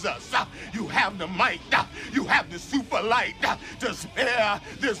 Jesus. You have the might. You have the super light to spare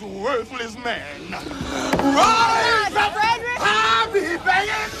this worthless man. Rise up, I be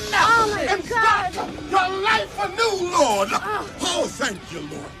banging, and start your life anew, Lord. Oh, thank you,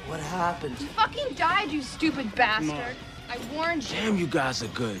 Lord. What happened? You fucking died, you stupid bastard. I warned you. Damn, you guys are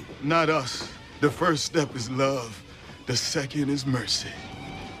good. Not us. The first step is love. The second is mercy.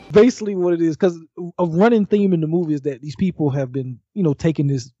 Basically, what it is, because a running theme in the movie is that these people have been, taking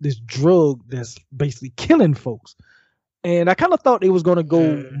this drug that's basically killing folks. And I kind of thought they was gonna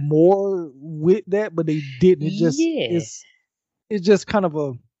go more with that, but they didn't. It just it's just kind of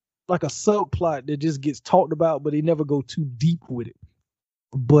a subplot that just gets talked about, but they never go too deep with it.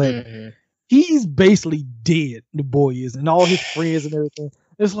 But he's basically dead. The boy is, and all his friends and everything.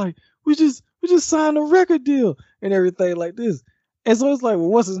 It's like we just signed a record deal and everything like this. And so it's like, well,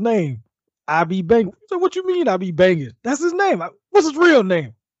 what's his name? I be banging. So what you mean I be banging? That's his name. What's his real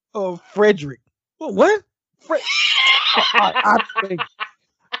name? Frederick. What? I think.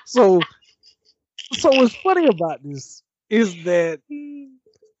 So what's funny about this is that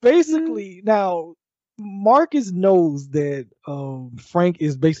basically now Marcus knows that Frank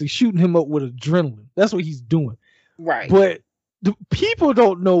is basically shooting him up with adrenaline. That's what he's doing. Right. But the people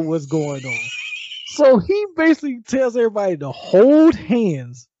don't know what's going on. So he basically tells everybody to hold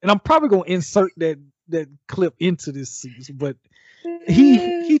hands. And I'm probably going to insert that clip into this season. But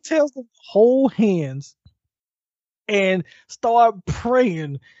he tells them to hold hands and start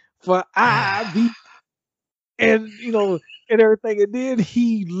praying for IV. And, and everything. And then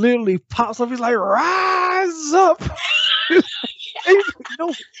he literally pops up. He's like, rise up.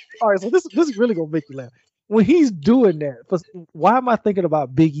 All right, so this is really going to make you laugh. When he's doing that, why am I thinking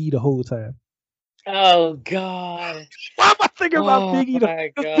about Big E the whole time? Oh God! Why am I thinking about Big E?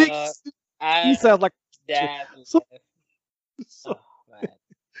 My God! He sounds like so,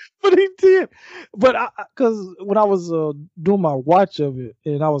 but he did. But because when I was doing my watch of it,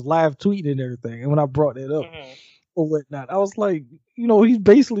 and I was live tweeting and everything, and when I brought that up or whatnot, I was like, he's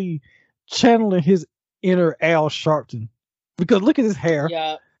basically channeling his inner Al Sharpton, because look at his hair.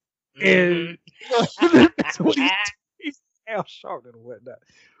 Yeah. And that's what he's Al Sharpton and whatnot.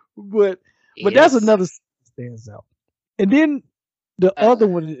 But that's another scene that stands out. And then the other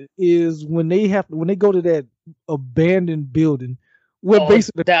one is when they go to that abandoned building where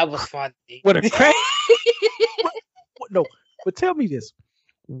basically that was funny. What a crack. No, but tell me this: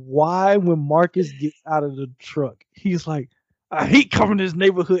 why, when Marcus gets out of the truck, he's like, "I hate coming to this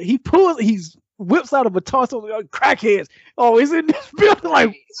neighborhood." He whips out a baton, so like, crackheads. Oh, he's in this building. Like,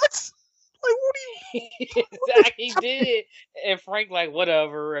 what? Like, what do you? He did, and Frank like,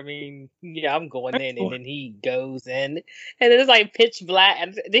 whatever. I mean, yeah, I'm going in, and then he goes in, and it's like pitch black.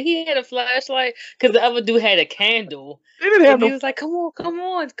 And then he had a flashlight because the other dude had a candle. They didn't have he was like, "Come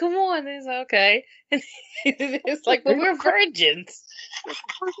on!" And he's like, "Okay." And it's like, "But we're virgins."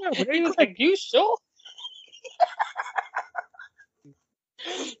 He was like, "You sure?"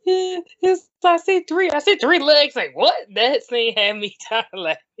 I see three legs. Like, what? That scene had me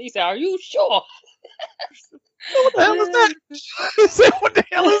like, he said, "Are you sure?" What the hell is that? He said, "What the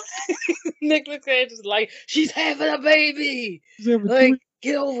hell is that?" Nicholas Cage is like, "She's having a baby. Like,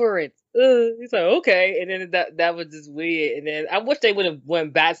 get over it." He's like, "Okay." And then that was just weird. And then I wish they would have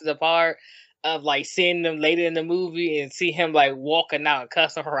went back to the part of like seeing them later in the movie and see him like walking out and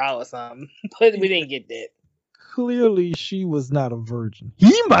cussing her out or something. But we didn't get that. Clearly, she was not a virgin.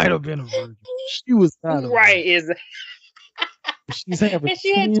 He might have been a virgin. She was not a Right, virgin. She's having and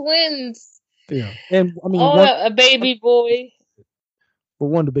she had twins. Yeah, and I mean, a baby boy. But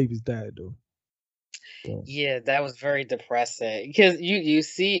one of the babies died though. So. Yeah, that was very depressing because you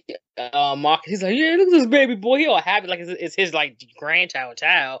see Marcus, he's like, yeah, look at this baby boy, he all happy like it's his like grandchild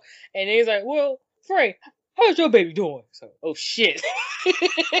child, and then he's like, well, Frank, how's your baby doing? So, oh shit.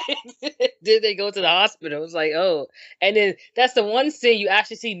 Then they go to the hospital. It's like, oh, and then that's the one scene you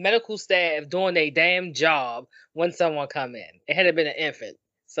actually see medical staff doing their damn job when someone come in. It had been an infant.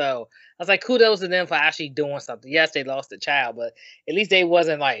 So I was like, kudos to them for actually doing something. Yes, they lost a child, but at least they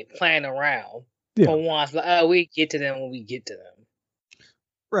wasn't like playing around. Yeah. For once, but we get to them when we get to them.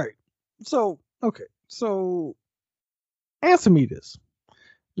 Right. So, okay. So, answer me this.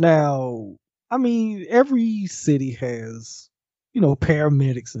 Now, I mean, every city has,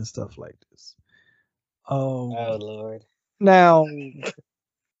 paramedics and stuff like this. Oh, Lord. Now, when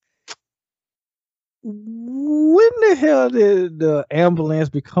the hell did the ambulance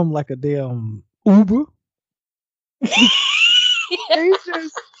become like a damn Uber? They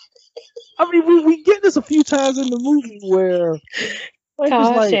just... I mean, we get this a few times in the movie where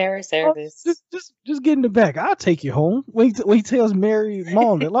car share service. Just get in the back. I'll take you home. When he tells Mary,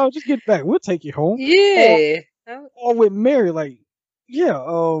 Mom, that just get back. We'll take you home. Yeah. Or with Mary, like, yeah,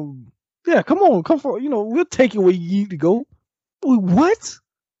 come on, come for we'll take you where you need to go. What?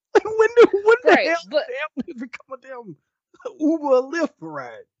 Like when the hell did the become a damn Uber or Lyft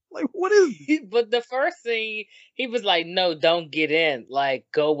ride? Like, what is it? But the first thing, he was like, no, don't get in. Like,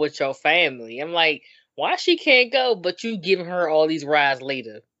 go with your family. I'm like, why she can't go, but you giving her all these rides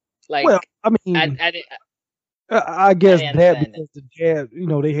later? Like, well, I mean, I guess that because the dad,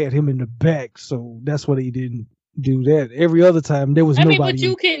 they had him in the back, so that's why they didn't do that. Every other time, there was nobody. But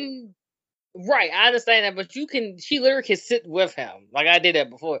you can... Right, I understand that, but she literally can sit with him. Like, I did that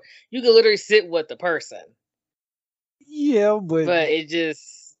before. You can literally sit with the person. Yeah, but it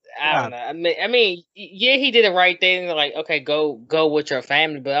just... I don't know. I mean, yeah, he did the right thing. Like, okay, go with your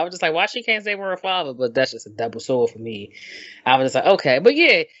family. But I was just like, why she can't stay with her father? But that's just a double sword for me. I was just like, okay, but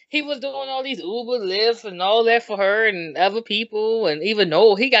yeah, he was doing all these Uber Lyft and all that for her and other people, and even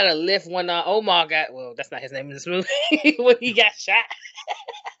though he got a lift when Omar got... Well, that's not his name in this movie. When he got shot.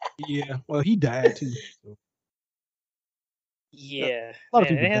 Yeah, well, he died too. So. Yeah, a lot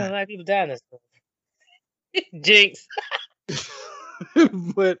of people die in this movie. Jinx.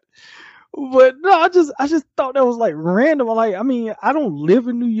 but no, I just thought that was like random. Like, I mean, I don't live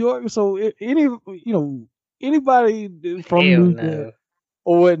in New York, so anybody from New York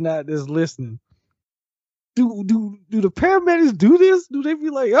or whatnot that's listening, do the paramedics do this? Do they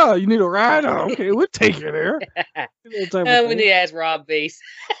be like, oh, you need a ride? Oh, okay, we'll take you there. When they ask Rob Base,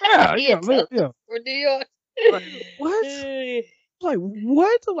 yeah, for New York. Like, what? Like,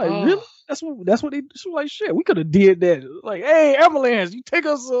 what? Like, really? That's what they like. Shit, we could have did that. Like, hey, ambulance, you take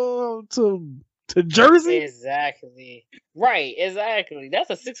us to Jersey? Exactly. Right. Exactly.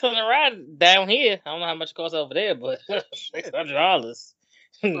 That's a $600 ride down here. I don't know how much it costs over there, but $600.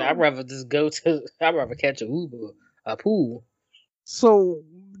 I'd rather just go to. I'd rather catch a Uber, a pool. So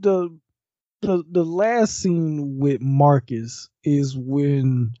the last scene with Marcus is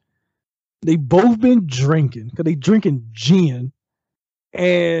when they both been drinking because they drinking gin.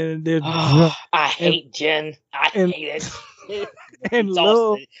 And they're drunk. I hate gin. I hate it. And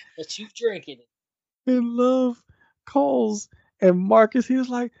Love, but you drinking it. And Love calls, and Marcus, he was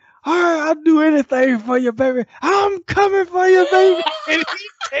like, all right, I'll do anything for you, baby. I'm coming for you, baby. And he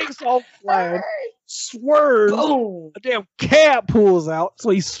takes off flying, swerves, boom. A damn cab pulls out. So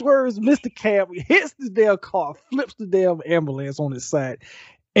he swerves, missed the cab, he hits the damn car, flips the damn ambulance on his side.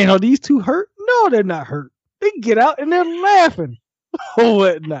 And are these two hurt? No, they're not hurt. They get out and they're laughing. Or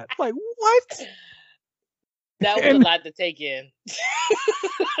whatnot. Like, what? That was a lot to take in.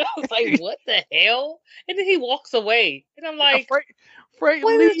 I was like, what the hell? And then he walks away. And I'm like, Frank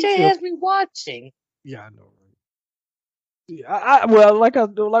why did Jay has me watching? Yeah, I know. Yeah, like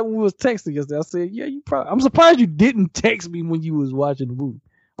when we was texting yesterday, I said, yeah, you probably... I'm surprised you didn't text me when you was watching the movie.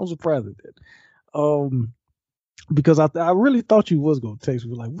 I'm surprised at that. Because I really thought you was going to text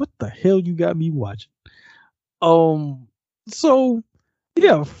me. Like, what the hell you got me watching? So,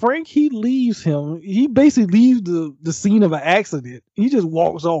 yeah, Frank, he leaves him. He basically leaves the scene of an accident. He just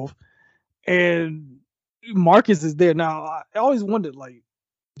walks off. And Marcus is there. Now, I always wondered, like,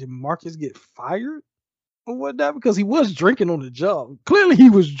 did Marcus get fired or whatnot? Because he was drinking on the job. Clearly,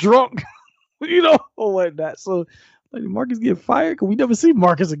 he was drunk, or whatnot. So, like, did Marcus get fired? Because we never see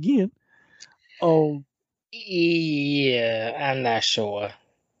Marcus again. Um, Yeah, I'm not sure.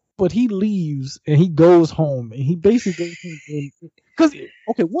 but he leaves and he goes home, and he basically goes home because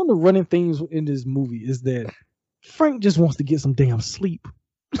okay, one of the running things in this movie is that Frank just wants to get some damn sleep.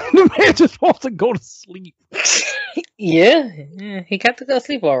 The man just wants to go to sleep. Yeah, he got to go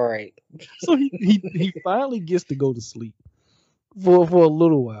sleep all right. So he finally gets to go to sleep for a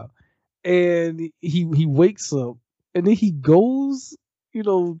little while, and he wakes up, and then he goes,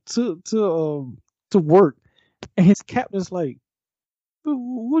 to work, and his captain's like,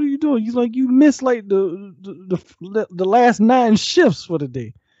 "What are you doing?" He's like, "You missed like the last 9 shifts for the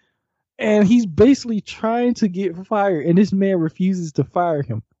day," and he's basically trying to get fired, and this man refuses to fire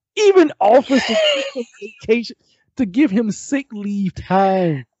him, even offers to give him vacation, to give him sick leave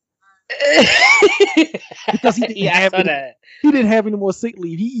time. Because he didn't Yeah, I have saw any, that. he didn't have any more sick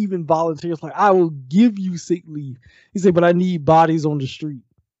leave. He even volunteers like, "I will give you sick leave." He said, "But I need bodies on the street."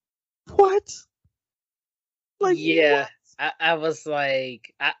 What? Like Yeah, what? I was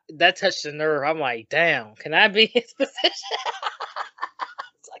like, that touched the nerve. I'm like, damn, can I be in his position?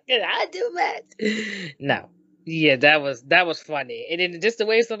 It's like, can I do that? No. Yeah, that was funny. And then just the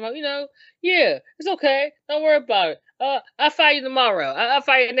way someone, yeah, it's okay. Don't worry about it. I'll fire you tomorrow. I'll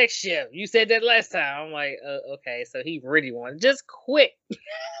fire you next shift. You said that last time. I'm like, okay, so he really wanted just quit.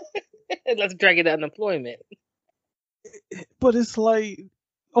 Let's drag it to unemployment. But it's like,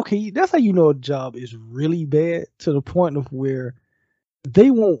 okay, that's how you know a job is really bad, to the point of where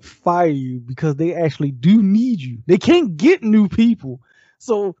they won't fire you because they actually do need you. They can't get new people,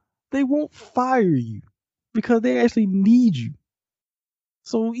 so they won't fire you because they actually need you.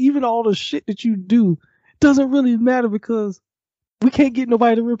 So even all the shit that you do doesn't really matter because we can't get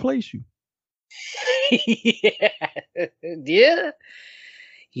nobody to replace you. Yeah. Yeah.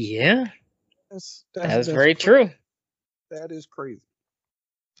 Yeah. That's That's very true. that is crazy.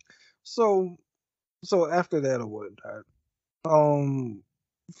 So after that or whatnot,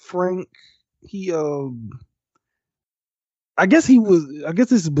 Frank, he I guess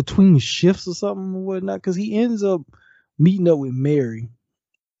this is between shifts or something or whatnot, because he ends up meeting up with Mary,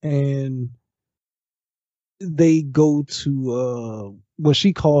 and they go to what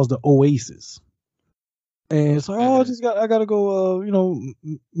she calls the Oasis. And it's like, oh, I gotta go,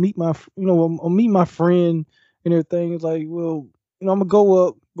 meet my, I'll meet my friend and everything. It's like, well, I'm gonna go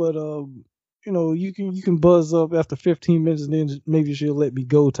up, but you can buzz up after 15 minutes, and then maybe she'll let me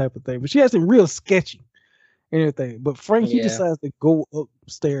go, type of thing. But she acting real sketchy and everything. But Frank, he Yeah. decides to go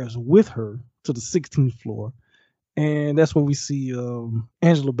upstairs with her to the 16th floor, and that's when we see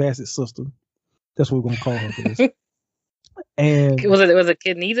Angela Bassett's sister. That's what we're gonna call her for this. And Was it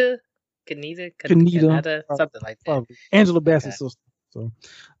Kanita? Kanita, Kanata? Something like that. probably Angela Bassett's sister. So,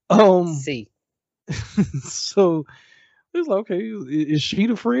 um, See. so it's like, okay, is she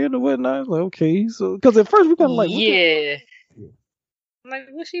the friend or whatnot? It's like, okay, so because at first we kind of like, what the Yeah. I'm like,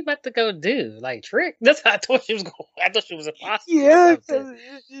 what's she about to go do? Like trick? That's how I thought she was going. I thought she was a prostitute or yeah, something.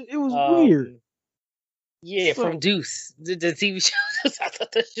 it was weird. Yeah, So from Deuce, the TV show. I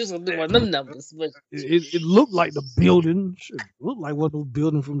thought that she was gonna do one of them numbers, but it looked like the building. Shit, it looked like one of those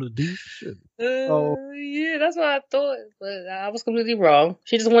buildings from the Deuce. Shit. Oh, yeah, that's what I thought. But I was completely wrong.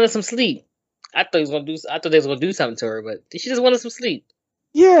 She just wanted some sleep. I thought he was gonna do. I thought they was gonna do something to her, but she just wanted some sleep.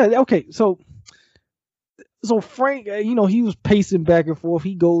 yeah. Okay, so Frank, he was pacing back and forth.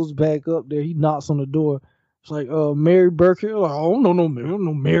 He goes back up there. He knocks on the door. It's like, Mary Burke. Like, oh, no,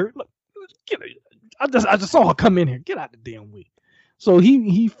 Mary. Like, get her. I just saw her come in here. Get out the damn way. So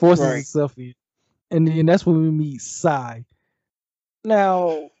he forces himself in, and then that's when we meet Cy.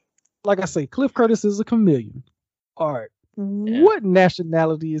 Now, like I say, Cliff Curtis is a chameleon. All right, what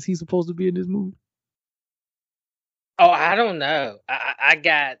nationality is he supposed to be in this movie? Oh, I don't know. I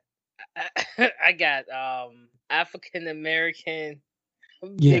got I got African American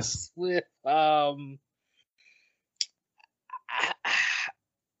Yes. mixed with Oh,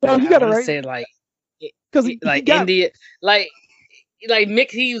 you got it right. say like Because like India, like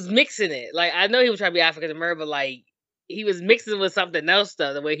mix. He was mixing it. Like I know he was trying to be African American, but like he was mixing with something else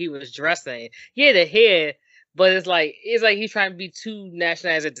though. The way he was dressing, he had a hair, but it's like he's trying to be two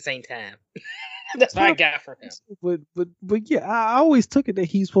nationalities at the same time. That's what I got from him. But yeah, I always took it that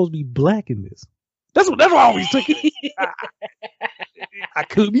he's supposed to be black in this. That's what I always took it. I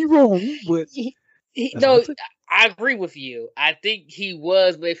could be wrong, but no, I agree with you. I think he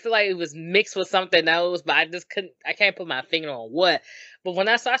was, but I feel like it was mixed with something else. But I can't put my finger on what. But when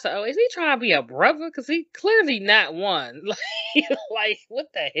I saw, I said, "Oh, is he trying to be a brother? Because he clearly not one." Like, what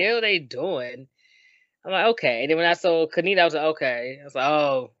the hell are they doing? I'm like, okay. And then when I saw Kanita, I was like, okay. I was like,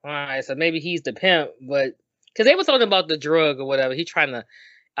 oh, all right. So maybe he's the pimp, but because they were talking about the drug or whatever. He trying to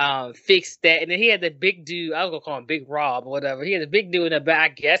fixed that, and then he had the big dude. I was gonna call him Big Rob or whatever. He had the big dude in the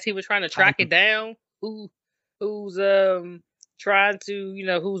back. I guess he was trying to track it down. Who's trying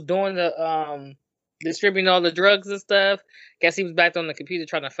to who's doing the distributing all the drugs and stuff. Guess he was back on the computer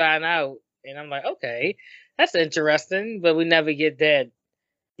trying to find out. And I'm like, okay, that's interesting, but we never get that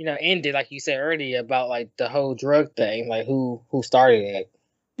ended like you said earlier about like the whole drug thing, like who started it.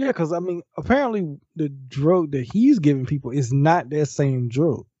 Yeah, because I mean, apparently the drug that he's giving people is not that same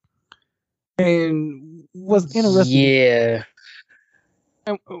drug. And what's interesting,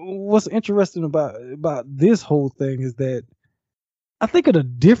 and what's interesting about this whole thing is that I think in a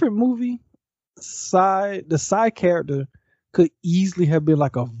different movie, the side character could easily have been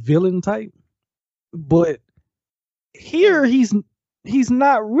like a villain type, but here he's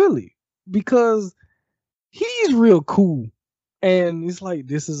not really, because he's real cool. And it's like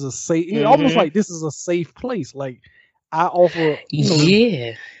this is a safe, almost like this is a safe place. Like I offer,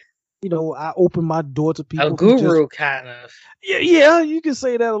 I open my door to people. A guru kind of. Yeah, you can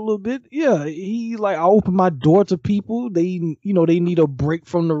say that a little bit. Yeah, I open my door to people. They need a break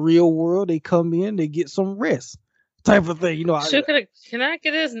from the real world. They come in, they get some rest, type of thing. Can I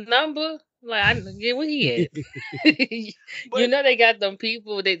get his number? Like, where he at? They got them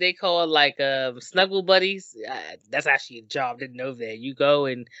people they call like snuggle buddies. That's actually a job. Didn't know that. You go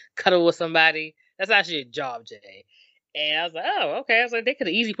and cuddle with somebody. That's actually a job, Jay. And I was like, oh, okay. I was like, they could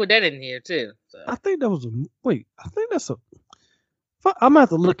have easily put that in here too. So. I think that was I think that's I'm gonna have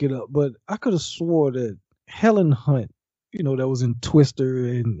to look it up, but I could have swore that Helen Hunt, that was in Twister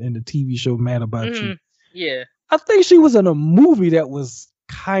and the TV show Mad About You. Yeah. I think she was in a movie that was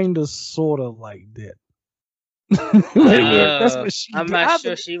kind of sort of like that. That's what she I'm not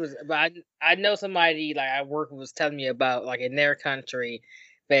sure she was, but I know somebody like I work with was telling me about like in their country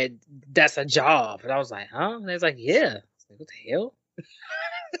that that's a job, and I was like, huh? And they was like, yeah. I was like, what the hell?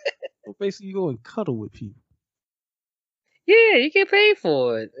 Well, basically, you go and cuddle with people. Yeah, you get paid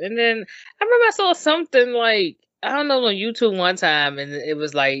for it. And then I remember I saw something like I don't know on YouTube one time, and it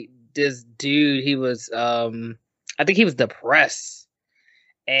was like this dude. He was I think he was depressed.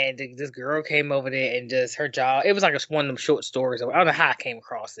 And this girl came over there and just her job. It was like one of them short stories. I don't know how I came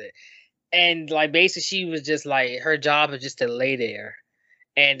across it. And like basically, she was just like her job is just to lay there.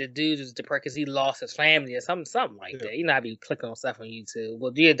 And the dude was depressed because he lost his family or something like that. I be clicking on stuff on YouTube.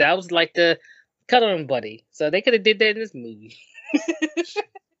 Well, yeah, that was like the cuddling buddy. So they could have did that in this movie.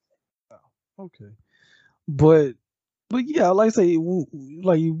 Okay, but yeah, like I say,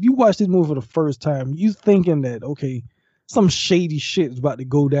 like if you watch this movie for the first time, you thinking that okay, some shady shit is about to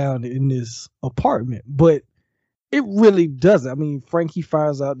go down in this apartment, but it really doesn't. I mean, Frankie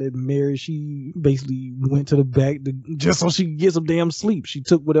finds out that Mary, she basically went to the back just so she could get some damn sleep. She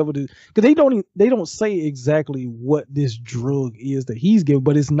took whatever because they don't say exactly what this drug is that he's giving,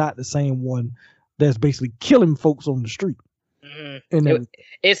 but it's not the same one that's basically killing folks on the street. Mm-hmm. And then,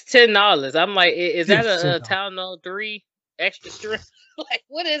 it's $10. I'm like, is that a Tylenol 3 extra strength? Like,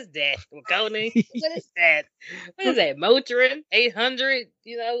 what is that? Maconi? What is that? What is that? Motrin 800?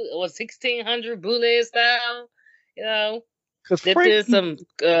 Or 1600 bootleg style? Dipped in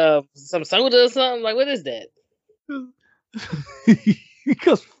some soda or something. Like, what is that?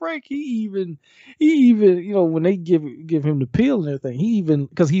 Because Frank, he even when they give him the pill and everything, he even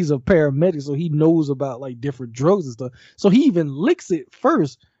because he's a paramedic, so he knows about like different drugs and stuff. So he even licks it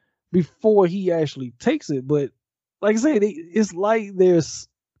first before he actually takes it. But like I said, it's like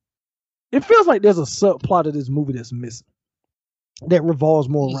it feels like there's a subplot of this movie that's missing that revolves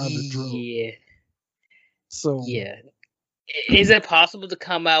more around the drug. Yeah. So yeah, is it possible to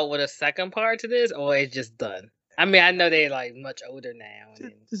come out with a second part to this, or it's just done? I mean, I know they're like much older now.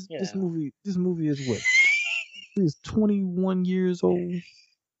 And, this movie is what? He's 21 years old.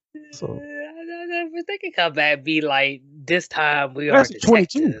 So if they can come back and be like, this time we are detectives.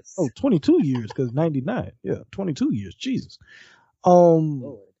 22. Oh, 22 years because 99. Yeah, 22 years. Jesus.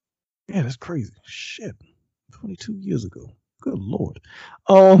 Lord. Yeah, that's crazy. Shit. 22 years ago. Good Lord.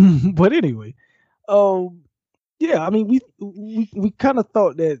 But anyway, yeah, I mean, we kind of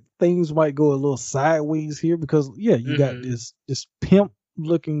thought that things might go a little sideways here because you got this pimp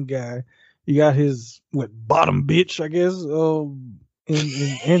looking guy, you got his bottom bitch, I guess,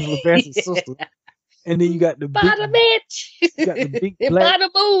 in Angela Bassett's sister, and then you got the bottom bitch, you got the big black bottom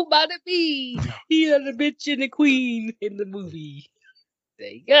boom, bottom bee, he are the bitch and the queen in the movie. There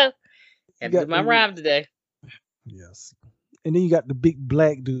you go. Had to do my rhyme today. Yes. And then you got the big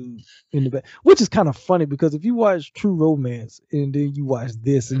black dude in the back, which is kind of funny because if you watch True Romance and then you watch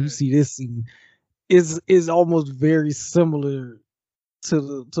this and you see this scene, is almost very similar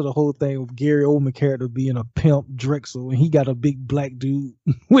to the whole thing of Gary Oldman character being a pimp Drexel, and he got a big black dude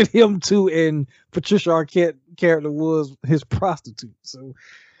with him too, and Patricia Arquette character was his prostitute. So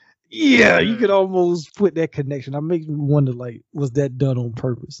yeah, you could almost put that connection. That makes me wonder, like, was that done on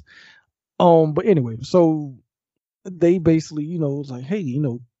purpose? But anyway, so they basically, was like, hey,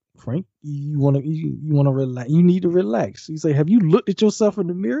 Frank, you wanna relax? You need to relax. He said, have you looked at yourself in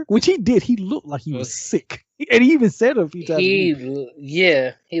the mirror? Which he did. He looked like he was sick, and he even said it a few times. He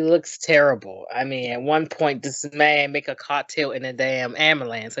looks terrible. I mean, at one point, this man make a cocktail in a damn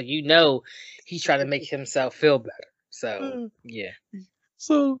ambulance, so he's trying to make himself feel better. So yeah.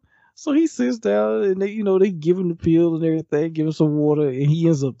 So he sits down, and they give him the pill and everything, give him some water, and he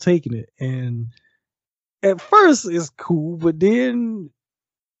ends up taking it. And at first it's cool, but then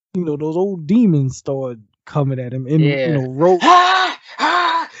those old demons start coming at him, and Rose. I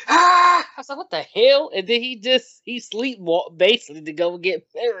was like, what the hell? And then he sleepwalked basically to go get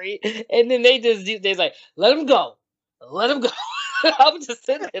married, and then they're like, let him go. I was just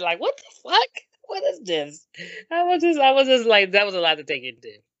sitting there like, what the fuck? What is this? I was just like, that was a lot to take into.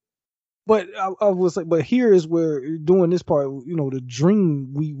 But I was like, but here is where doing this part, the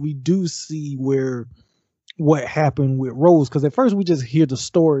dream, we do see what happened with Rose, because at first we just hear the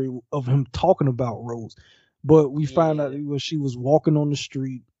story of him talking about Rose, but we find out she was walking on the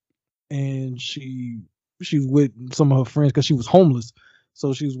street, and she was with some of her friends because she was homeless,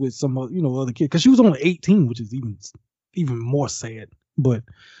 so she was with some other kid because she was only 18, which is even more sad. But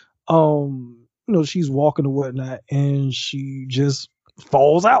she's walking or whatnot, and she just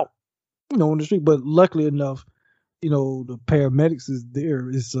falls out in the street. But luckily enough, the paramedics is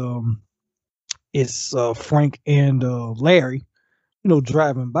there. It's Frank and Larry,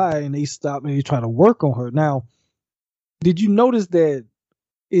 driving by, and they stop and they try to work on her. Now, did you notice that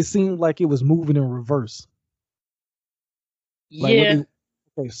it seemed like it was moving in reverse? Yeah.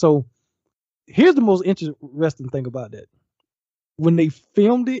 Okay, so here's the most interesting thing about that. When they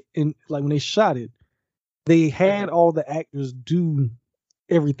filmed it and when they shot it, they had all the actors do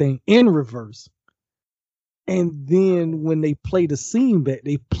everything in reverse. And then when they play the scene back,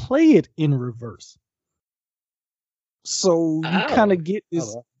 they play it in reverse. So you kind of get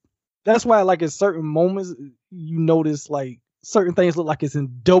this. That's why, like, at certain moments, you notice like certain things look like it's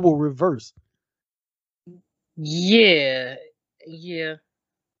in double reverse. Yeah.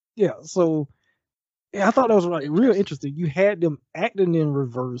 So I thought that was like real interesting. You had them acting in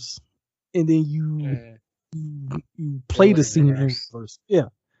reverse, and then you play the scene in reverse. Yeah.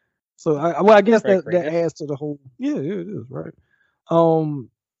 So I guess that adds to the whole. Yeah, it is right.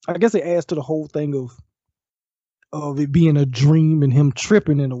 I guess it adds to the whole thing of it being a dream and him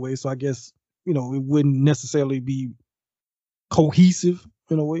tripping in a way. So I guess it wouldn't necessarily be cohesive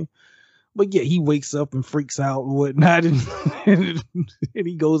in a way. But yeah, he wakes up and freaks out and whatnot, and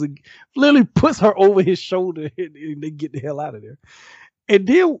he goes and literally puts her over his shoulder, and they get the hell out of there. And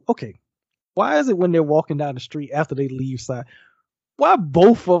then, okay, why is it when they're walking down the street after they leave side, why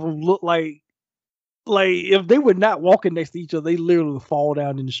both of them look like if they were not walking next to each other, they literally would fall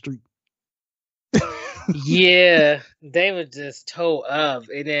down in the street? Yeah, they were just toe up,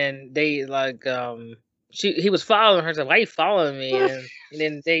 and then they he was following her. So why are you following me? And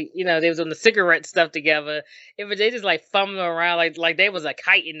then they was on the cigarette stuff together. They just like fumbling around like they was a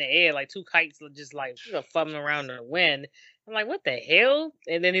kite in the air, like two kites just like fumbling around in the wind. I'm like, what the hell?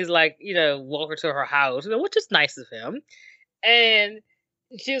 And then he's like, walk her to her house, which is nice of him. And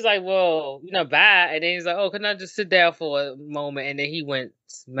she was like, well, bye. And then he's like, oh, can I just sit down for a moment? And then he went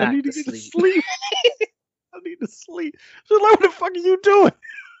smack to sleep. I need to sleep. She's like, what the fuck are you doing?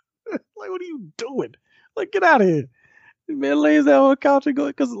 Like, what are you doing? Like, get out of here. The man lays down on the couch and goes,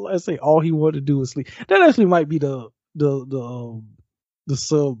 because let's say all he wanted to do was sleep. That actually might be the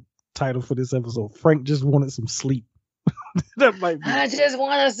subtitle for this episode. Frank just wanted some sleep. That might be. I just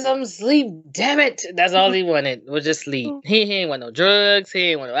wanted some sleep. Damn it. That's all he wanted, was just sleep. He ain't want no drugs.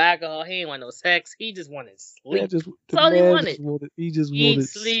 He ain't want no alcohol. He ain't want no sex. He just wanted sleep. That's all he wanted. He just Eat, wanted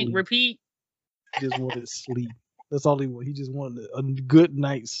sleep, repeat. He just wanted sleep. That's all he wanted. He just wanted a good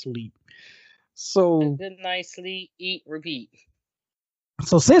night's sleep. So a good night's sleep, eat, repeat.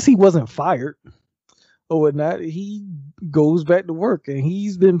 So since he wasn't fired or whatnot, he goes back to work, and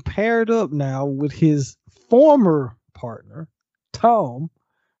he's been paired up now with his former partner, Tom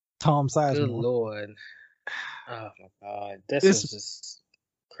Sizemore. Good Lord. Oh my God. This is just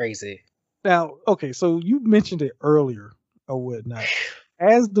crazy. Now, okay, so you mentioned it earlier or whatnot.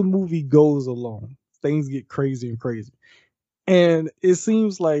 As the movie goes along, things get crazy and crazy. And it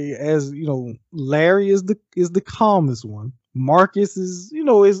seems like, as Larry is the calmest one. Marcus is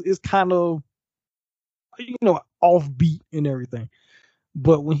is kind of offbeat and everything.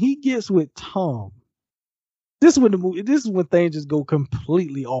 But when he gets with Tom, this is when things just go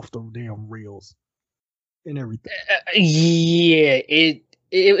completely off the damn rails and everything. Yeah,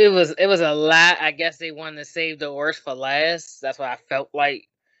 it was a lot. I guess they wanted to save the worst for last. That's what I felt like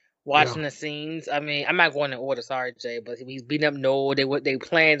Yeah. watching the scenes. I mean, I'm not going in order, sorry, Jay, but he's beating up Noel. They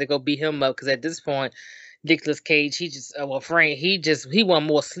planned to go beat him up because at this point, Nicolas Cage, he just Frank, he want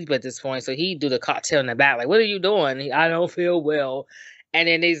more sleep at this point, so he do the cocktail in the back, like, what are you doing? I don't feel well. And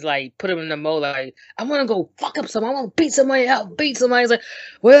then he's like, put him in the mode, like, I want to go fuck up someone. I want to beat somebody out, beat somebody. He's like,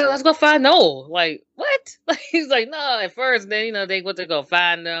 well, let's go find Noel. Like, what? Like, he's like, no, at first, then, they went to go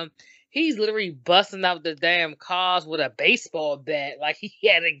find them. He's literally busting out the damn cars with a baseball bat. Like, he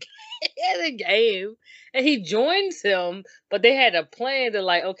had a game. And he joins him, but they had a plan to,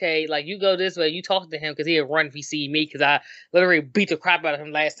 like, okay, like, you go this way, you talk to him, because he'll run if he see me, because I literally beat the crap out of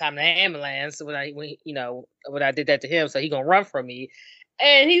him last time in the ambulance when I did that to him, so he gonna run from me.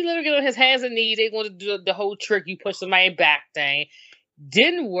 And he literally get on his hands and knees. They want to do the whole trick, you push somebody back thing.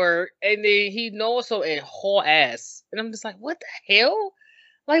 Didn't work, and then he also in whole ass. And I'm just like, what the hell?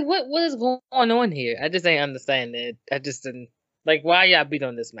 Like, what is going on here? I just ain't understand that. I just didn't, like, why y'all beat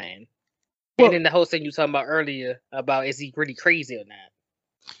on this man? Well, and then the whole thing you talking about earlier about is he really crazy or not?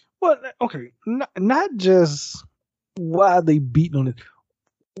 well, okay, not just why they beating on it.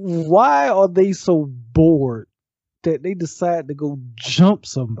 Why are they so bored that they decide to go jump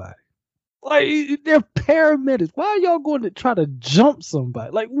somebody? Like, they're paramedics. Why are y'all going to try to jump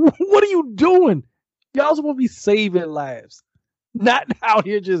somebody? Like, what are you doing? Y'all supposed to be saving lives, not out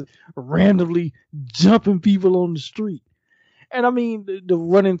here just randomly jumping people on the street. And I mean, the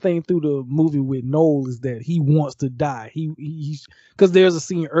running thing through the movie with Noel is that he wants to die. He's because there's a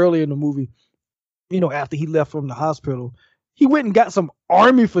scene earlier in the movie, after he left from the hospital, he went and got some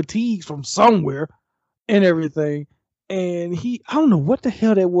army fatigues from somewhere and everything. And I don't know what the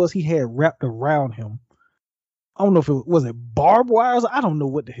hell that was he had wrapped around him. I don't know if it barbed wires. I don't know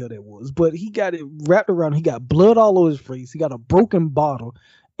what the hell that was, but he got it wrapped around. He got blood all over his face. He got a broken bottle,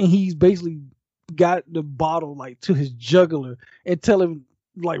 and he's basically got the bottle like to his jugular and telling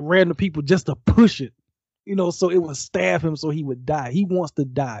like random people just to push it, so it would stab him so he would die. He wants to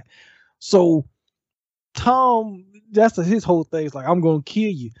die. So Tom, that's his whole thing. It's like, I'm gonna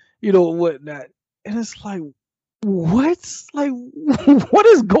kill you, whatnot. And it's like, what? Like, what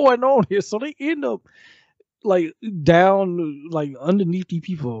is going on here? So they end up like down, like underneath these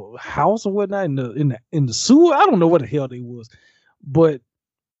people's house or whatnot in the sewer. I don't know what the hell they was, but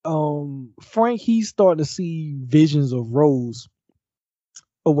Frank, he's starting to see visions of Rose,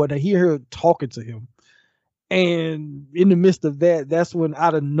 or what I hear her talking to him. And in the midst of that, that's when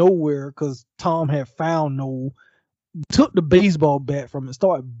out of nowhere, because Tom had found Noel, took the baseball bat from him,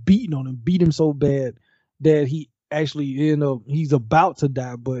 started beating on him, beat him so bad that he actually he's about to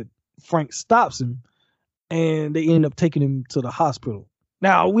die, but Frank stops him and they end up taking him to the hospital.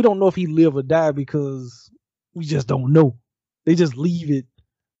 Now, we don't know if he lived or died because we just don't know. They just leave it,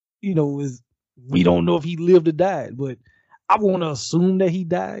 as we don't know if he lived or died, but I want to assume that he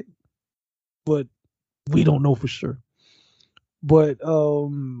died, but we don't know for sure. But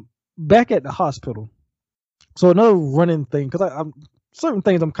back at the hospital, so another running thing, because I'm certain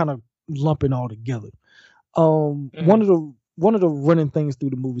things I'm kind of lumping all together. One of the running things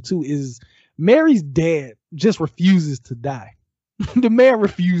through the movie too is Mary's dad just refuses to die. The man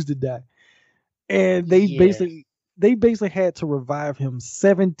refused to die, and they basically had to revive him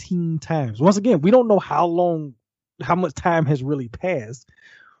 17 times. Once again, we don't know how much time has really passed,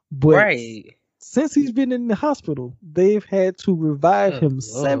 but Right. since he's been in the hospital, they've had to revive him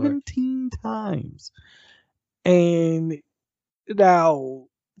 17 times. And now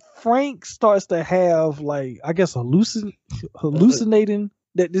Frank starts to have, like, I guess hallucinating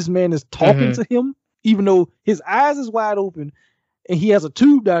that this man is talking to him, even though his eyes is wide open and he has a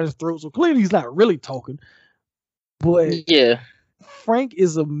tube down his throat, so clearly he's not really talking. But yeah, Frank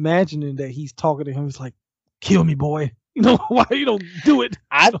is imagining that he's talking to him. He's like, "Kill me, boy." Why you don't do it?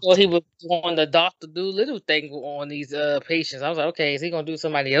 I thought he was doing the Dr. Doolittle thing on these patients. I was like, okay, is he gonna do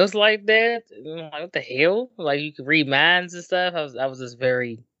somebody else like that? And I'm like, what the hell? Like, you can read minds and stuff. I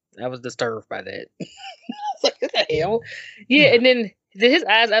was disturbed by that. I was like, what the hell? Yeah, and then did his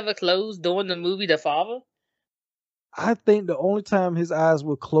eyes ever close during the movie The Father? I think the only time his eyes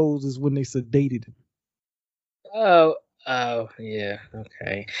were closed is when they sedated him. Oh, yeah,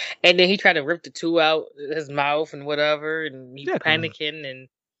 okay. And then he tried to rip the two out his mouth and whatever, and he panicking and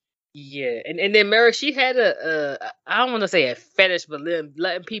yeah, and then Mary, she had I don't want to say a fetish, but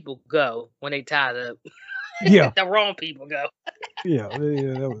letting people go when they tied up. Yeah, the wrong people go. yeah,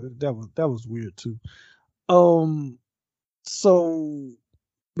 that was weird too. So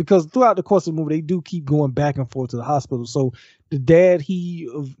because throughout the course of the movie, they do keep going back and forth to the hospital. So the dad,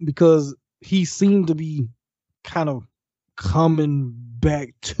 because he seemed to be kind of coming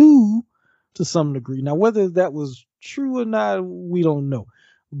back to some degree. Now, whether that was true or not, we don't know.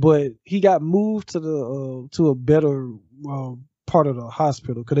 But he got moved to a better part of the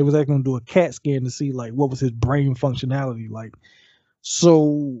hospital because they was actually going to do a CAT scan to see like what was his brain functionality like.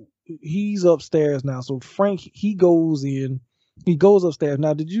 So he's upstairs now. So Frank, he goes upstairs.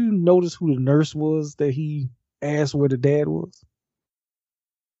 Now, did you notice who the nurse was that he asked where the dad was?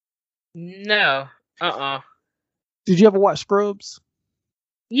 No. Did you ever watch Scrubs?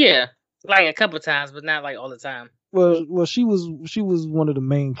 Yeah, like a couple times, but not like all the time. Well, she was one of the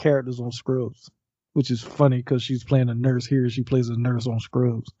main characters on Scrubs, which is funny because she's playing a nurse here. She plays a nurse on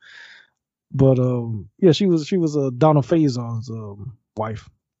Scrubs. But yeah, she was Donna Faison's wife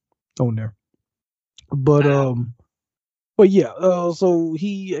on there. But yeah, so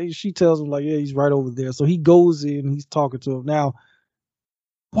she tells him like, yeah, he's right over there. So he goes in, he's talking to him. Now,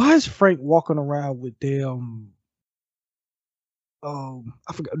 why is Frank walking around with them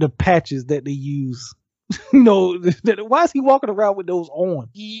I forgot the patches that they use? Why is he walking around with those on?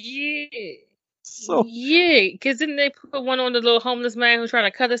 Yeah. So yeah, because didn't they put one on the little homeless man who tried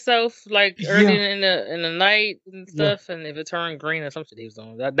to cut himself like early in the night and stuff, and if it turned green or something he was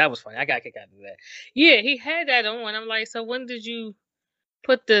on. That was funny. I got kicked out of that. Yeah, he had that on. I'm like, so when did you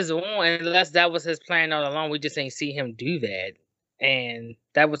put this on? Unless that was his plan all along, we just ain't see him do that. And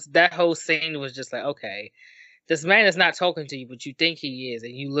that whole scene was just like, okay, this man is not talking to you, but you think he is,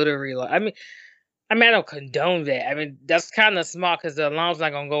 and you literally like, I mean, I don't condone that. I mean, that's kind of smart because the alarm's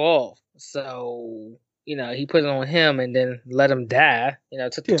not gonna go off. So, he put it on him and then let him die.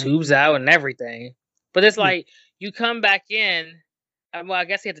 Took the tubes out and everything. But it's like you come back in. Well, I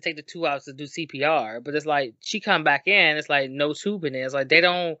guess he had to take the 2 hours to do CPR. But it's like she come back in. It's like no tube in there. It's like they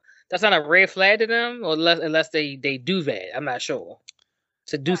don't. That's not a red flag to them, or unless they do that. I'm not sure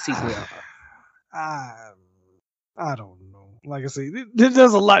to do CPR. I don't know. Like I say, there's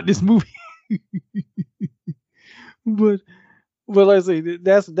a lot in this movie. but like I say,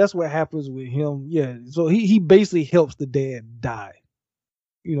 that's what happens with him. Yeah. So he basically helps the dad die,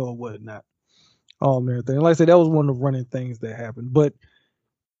 or whatnot. Everything. Like I said, that was one of the running things that happened. But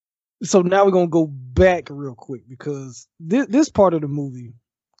so now we're gonna go back real quick because this part of the movie,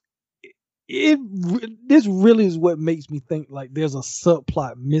 this really is what makes me think like there's a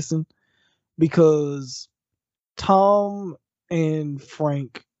subplot missing, because Tom and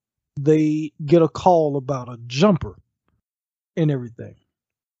Frank, they get a call about a jumper and everything.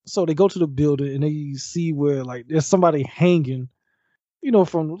 So they go to the building and they see where like there's somebody hanging,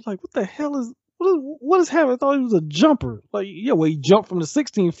 from like, what the hell is what is happening? I thought he was a jumper. Like, yeah, well, he jumped from the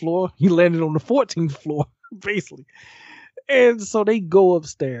 16th floor, he landed on the 14th floor, basically. And so they go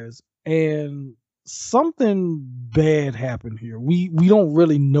upstairs and something bad happened here. We don't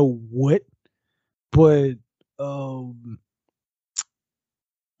really know what, but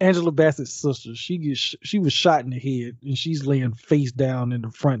Angela Bassett's sister, she was shot in the head and she's laying face down in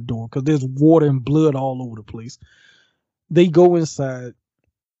the front door because there's water and blood all over the place. They go inside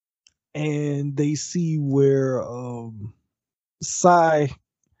and they see where Cy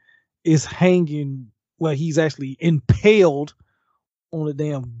is hanging. Well, he's actually impaled on a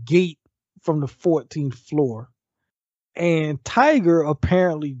damn gate from the 14th floor. And Tiger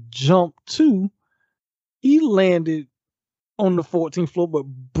apparently jumped too. He landed on the 14th floor, but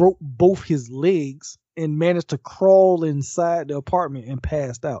broke both his legs and managed to crawl inside the apartment and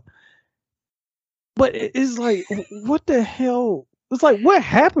passed out. But it's like, what the hell? It's like, what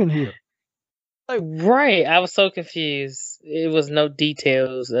happened here? Like, right. I was so confused. It was no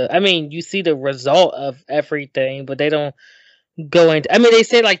details. I mean, you see the result of everything, but they don't go into. I mean, they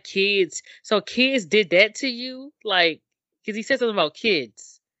say like kids. So kids did that to you, like, because he said something about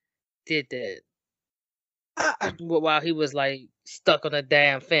kids did that while he was like stuck on a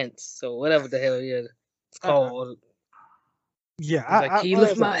damn fence or whatever the hell it's called. Yeah, like, he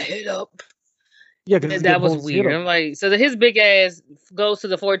lift my head up. Yeah, that was weird. I'm like, so his big ass goes to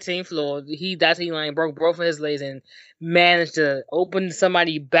the 14th floor. That's he like broke both of his legs and managed to open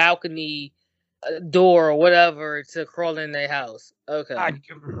somebody's balcony door or whatever to crawl in their house. Okay, like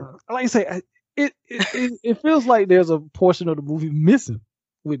I say, it feels like there's a portion of the movie missing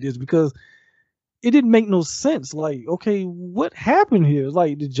with this because it didn't make no sense. Like, okay, what happened here?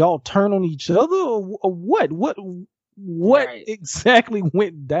 Like, did y'all turn on each other or what? What exactly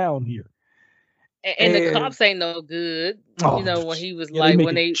went down here? And the cops ain't no good. When he was like,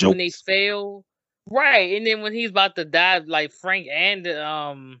 when they fail. Right. And then when he's about to die, like Frank and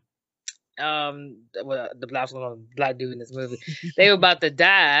the black dude in this movie, they were about to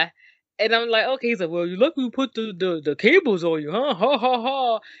die. And I'm like, okay, he's like, well, you look, we put the cables on you, huh? Ha ha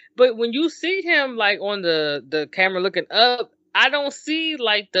ha. But when you see him like on the camera looking up, I don't see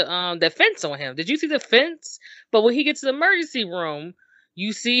like the fence on him. Did you see the fence? But when he gets to the emergency room,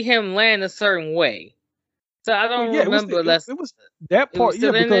 you see him land a certain way. So I don't remember. It was that It was part,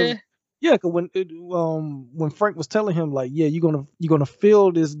 still in because there. because when Frank was telling him like, yeah, you're gonna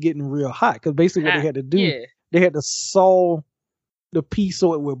feel this getting real hot, because basically what they had to do, Yeah. they had to saw the piece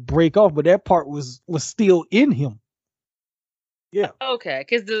so it would break off, but that part was still in him. Yeah. Okay,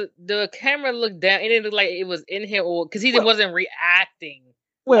 because the camera looked down and it looked like it was in him, or because he Well- wasn't reacting.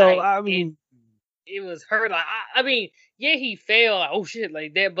 Well, like, I mean, it was hurt. Like I mean, yeah, he fell. Like, oh shit,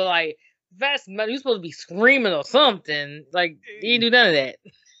 like that. But like, that's you supposed to be screaming or something. Like he didn't do none of that.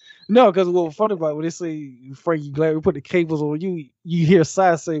 no, because what funny about it, when they say, Frankie, glad we put the cables on you, you hear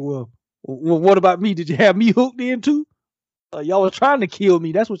Sai say, well, what about me? Did you have me hooked in too? Y'all was trying to kill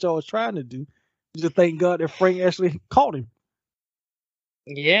me. That's what y'all was trying to do. Just thank God that Frank actually caught him.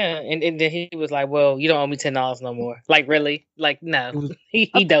 Yeah, and then he was like, "Well, you don't owe me $10 no more." Like really? Like no, he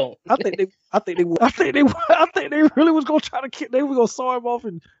don't. I think they really was gonna try to kill. They were gonna saw him off,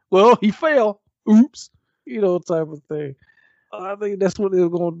 and well, he fell. Oops, type of thing. I think that's what they were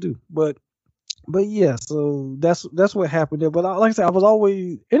gonna do. But yeah, so that's what happened there. But like I said, I was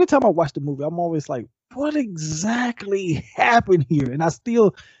always, anytime I watch the movie, I'm always like, what exactly happened here? And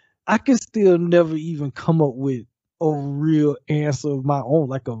I can still never even come up with a real answer of my own,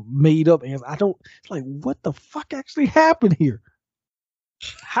 like a made up answer. It's like, what the fuck actually happened here?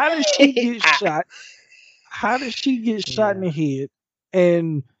 How did she get shot? How did she get shot in the head?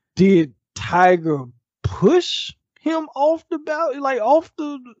 And did Tiger push him off the balcony, like off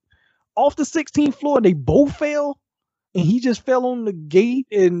the 16th floor, and they both fell? And he just fell on the gate,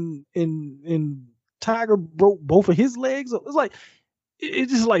 and Tiger broke both of his legs. It's like,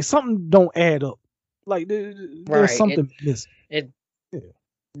 it's just like something don't add up. Like there's something missing. It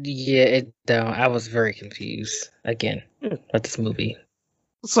don't. I was very confused again about this movie.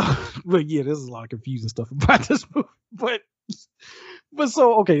 So, but yeah, there's a lot of confusing stuff about this movie. But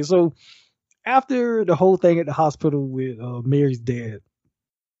so okay, so after the whole thing at the hospital with Mary's dad,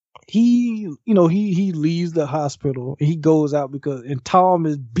 he leaves the hospital and he goes out and Tom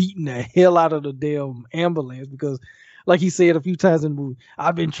is beating the hell out of the damn ambulance because, like he said a few times in the movie,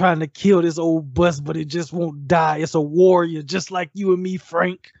 I've been trying to kill this old bus, but it just won't die. It's a warrior, just like you and me,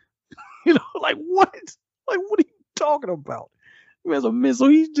 Frank. Like what? Like what are you talking about? As a man, so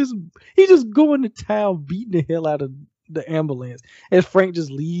he's just going to town beating the hell out of the ambulance. As Frank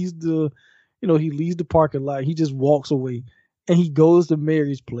just leaves the parking lot, he just walks away, and he goes to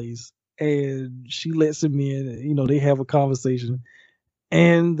Mary's place, and she lets him in. They have a conversation,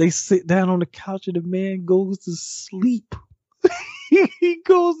 and they sit down on the couch, and the man goes to sleep. He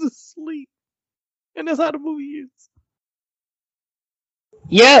goes to sleep, and that's how the movie ends.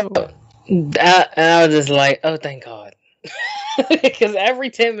 Yeah, I was just like, oh, thank God. Because every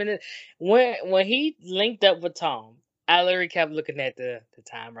 10 minutes, when he linked up with Tom, I literally kept looking at the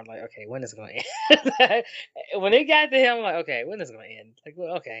timer, like, okay, when is it going to end? When it got to him, I'm like, okay, when is it going to end? Like,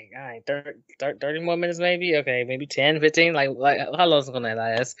 well, okay, all right, 30 more minutes maybe? Okay, maybe 10, 15? Like how long is it going to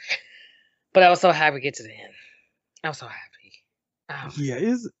last? But I was so happy to get to the end. I was so happy. Oh. Yeah,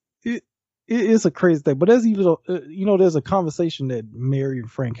 it is a crazy thing. But there's even there's a conversation that Mary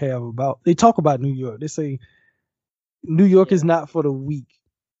and Frank have about. They talk about New York. They say New York is not for the weak.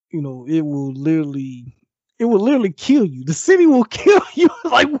 It will literally kill you. The city will kill you.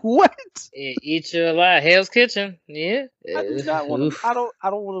 Like what? Eat you alive. Hell's Kitchen. Yeah. I do not want to. I don't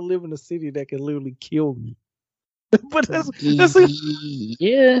want to live in a city that can literally kill me. But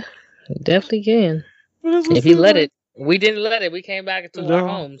yeah, definitely can. If you let it. We didn't let it. We came back into our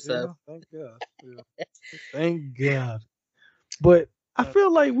home. So thank God. Yeah. Thank God. But I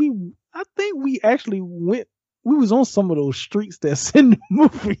feel like I think we actually went. We was on some of those streets that's in the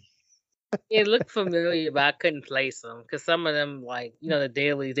movie. It looked familiar, but I couldn't place them because some of them, like the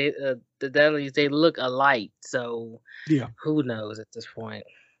dailies, they look alike. So yeah, who knows at this point?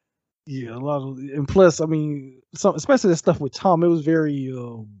 Yeah, a lot of, and plus, I mean, especially the stuff with Tom, it was very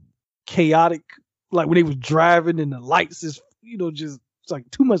chaotic. Like when they was driving and the lights is, just it's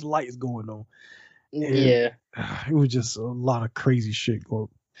like too much lights going on. And yeah, it was just a lot of crazy shit going.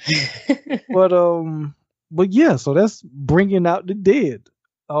 But yeah, so that's Bringing Out the Dead.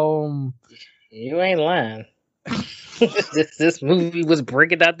 You ain't lying. this movie was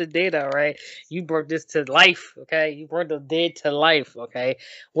bringing out the dead, all right. You brought this to life, okay. You brought the dead to life, okay.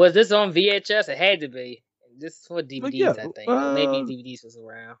 Was this on VHS? It had to be. This is for But yeah, DVDs, I think. Or maybe DVDs was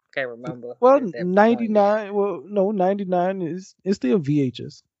around. Can't remember well, at that point. 99. Well, no, 99 is it's still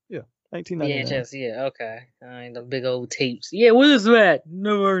VHS. Yeah, 1999. VHS, yeah, okay. The big old tapes. Yeah, what is that?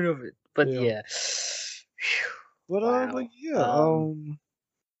 Never heard of it. But Yeah. yeah. But Wow. yeah.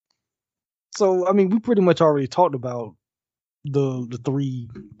 So I mean, we pretty much already talked about the three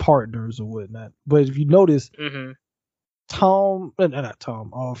partners or whatnot. But if you notice, Mhm. not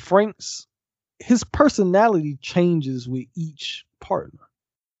Tom, Frank's his personality changes with each partner.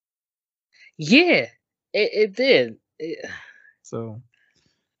 Yeah, it did. So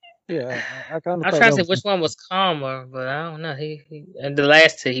yeah, I kind of I'm thought trying to that say was which one was calmer, but I don't know. He and the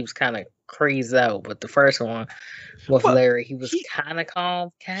last two he was kind of crazed out, but the first one with well. Larry, he was He kind of calm,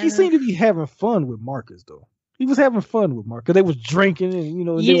 he kind of. seemed to be having fun with Marcus though. He was having fun with Marcus. They was drinking and and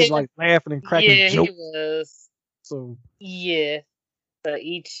they was Yeah, like laughing and cracking yeah, he jokes. was. So Yeah, so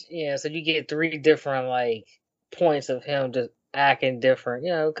so you get three different like points of him just acting different,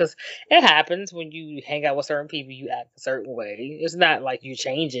 because it happens when you hang out with certain people, you act a certain way. It's not like you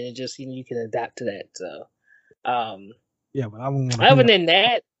changing; it just you can adapt to that. So, yeah, but I wouldn't want to other hang out. than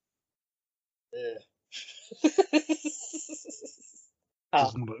that, ugh. Oh,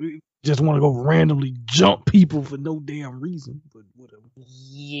 Just want to go randomly jump people for no damn reason. But whatever.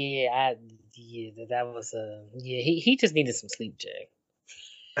 that was He just needed some sleep, Jay.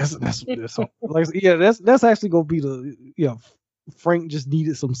 That's all. Like yeah, that's actually gonna be Frank just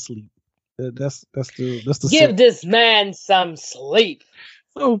needed some sleep. That's the Give set. this man some sleep.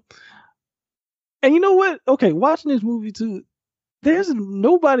 So and you know what? Okay, watching this movie too, there's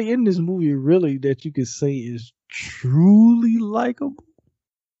nobody in this movie really that you could say is truly likable.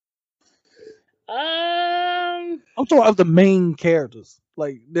 I'm talking of the main characters.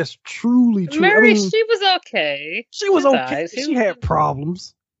 Like that's truly true. I Mary, mean, she was okay. she was She's okay. alright. She had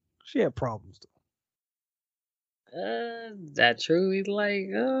problems. She had problems That truly like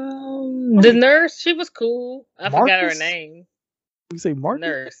I the mean, nurse. She was cool. I forgot her Marcus. name. You say The Marcus?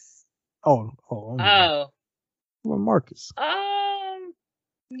 nurse. Oh, well, Marcus. Um,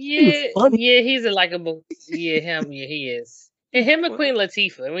 He was funny. yeah. He's a likable. Yeah, him. Yeah, he is. And him and Queen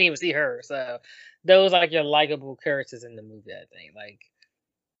Latifah. We didn't even see her. So those are like your likable characters in the movie. I think. Like,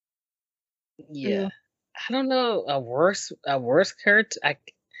 Yeah. yeah. I don't know a worse character.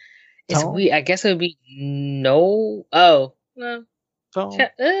 It's Tom. weird. I guess it would be no. Oh no. Tom.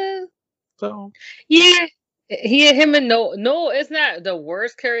 Uh, Tom. yeah. Him and no. It's not the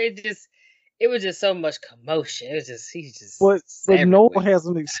worst character. It was just so much commotion. It was just he's just But Noah everywhere. has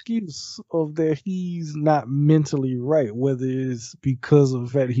an excuse of that he's not mentally right, whether it's because of the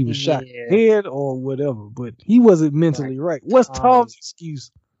fact that he was shot in the head or whatever. But he wasn't mentally right. What's Tom's excuse?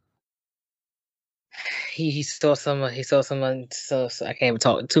 He saw someone so I can't even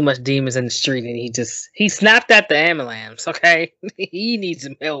talk too much demons in the street and he snapped at the ambulance, okay? He needs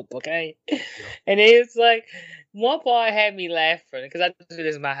some help, okay? And it's like one part had me laughing because I do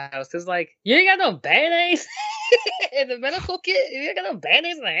this in my house. It's like you ain't got no band-aids in the medical kit. You ain't got no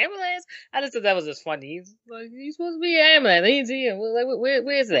band-aids in the ambulance. I just thought that was just funny. He's like he's supposed to be an ambulance. He didn't see him. Like,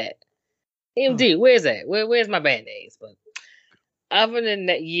 where's that? MD, where's that? Where's my band-aids? But other than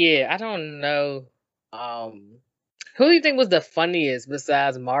that, yeah, I don't know. Who do you think was the funniest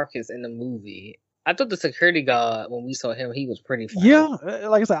besides Marcus in the movie? I thought the security guard when we saw him, he was pretty funny. Yeah,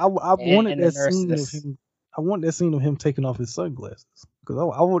 like I said, I wanted And the that scene of nurses. him. I want that scene of him taking off his sunglasses because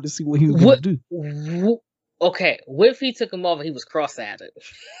I wanted to see what he was going to do. Okay, what if he took him off and he was cross-eyed?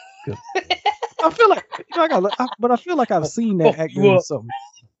 I feel like but I feel like I've seen that actor in something.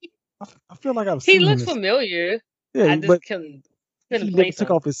 I feel like I've seen He him. looks familiar. Yeah, I just couldn't he never place took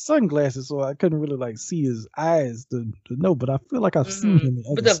him. off his sunglasses, so I couldn't really like see his eyes to know. But I feel like I've seen him.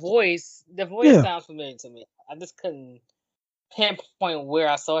 But the voice sounds familiar to me. I just couldn't pinpoint where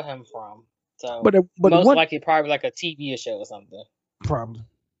I saw him from. So, but most likely probably like a TV show or something. Probably.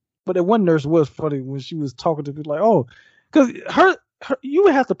 But that one nurse was funny when she was talking to people like, oh, because her you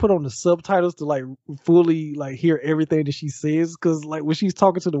would have to put on the subtitles to like fully like hear everything that she says. Because like when she's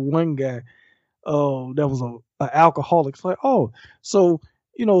talking to the one guy, that was a alcoholic. It's like, oh, so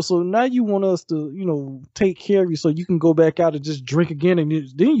so now you want us to take care of you so you can go back out and just drink again, and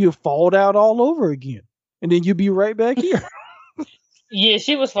then you fall out all over again, and then you'll be right back here. Yeah,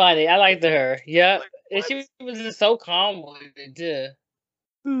 she was funny. I liked her. Yeah, and she was just so calm with it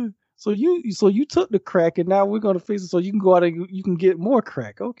too. So you took the crack, and now we're gonna fix it so you can go out and you can get more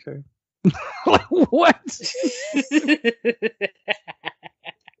crack. Okay. Like what?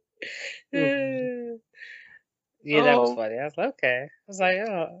 Yeah, that was funny. I was like, okay. I was like,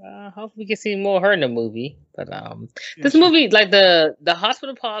 oh, I hope we can see more of her in the movie. But this movie, like the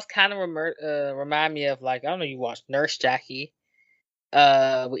hospital pause, kind of remind me of, like, I don't know, you watched Nurse Jackie,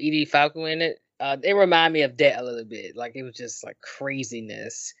 with Edie Falco in it. It remind me of that a little bit. Like, it was just like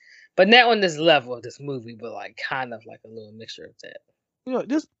craziness, but not on this level of this movie, but like kind of like a little mixture of that.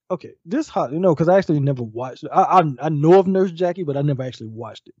 This hot, because I actually never watched it. I know of Nurse Jackie, but I never actually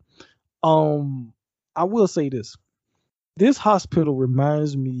watched it. I will say this: this hospital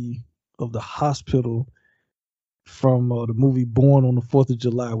reminds me of the hospital from the movie Born on the 4th of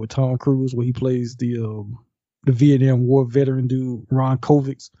July with Tom Cruise, where he plays the Vietnam War veteran dude Ron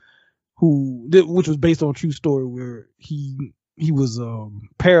Kovics, which was based on a true story where he was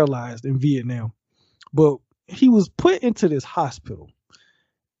paralyzed in Vietnam, but he was put into this hospital.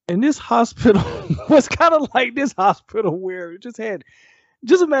 And this hospital was kind of like this hospital where it just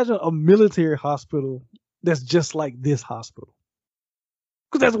imagine a military hospital that's just like this hospital.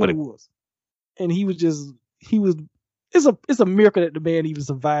 Because that's what it was. And it's a miracle that the man even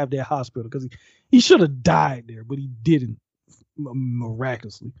survived that hospital, because he should have died there, but he didn't,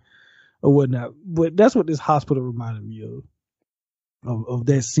 miraculously or whatnot. But that's what this hospital reminded me of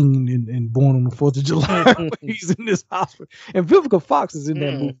that scene in Born on the 4th of July. Where he's in this hospital. And Vivica Fox is in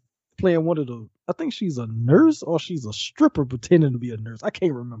that movie playing one of the, I think she's a nurse or she's a stripper pretending to be a nurse. I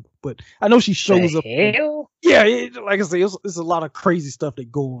can't remember, but I know she shows up. Like I say, it's a lot of crazy stuff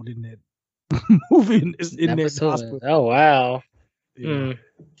that go on in that movie in that hospital. Oh wow. Yeah.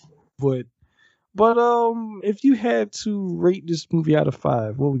 But if you had to rate this movie out of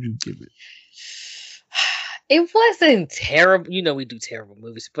 5, what would you give it? It wasn't terrible. We do terrible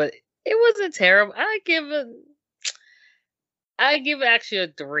movies, but it wasn't terrible. I give it actually a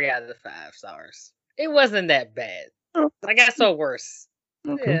 3 out of 5 stars. It wasn't that bad. I got so worse.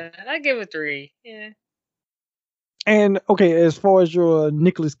 Okay. Yeah, I give it 3. Yeah. And okay, as far as your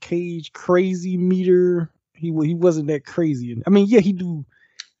Nicolas Cage crazy meter, he wasn't that crazy. I mean, yeah, he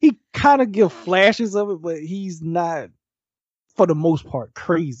kind of give flashes of it, but he's not, for the most part,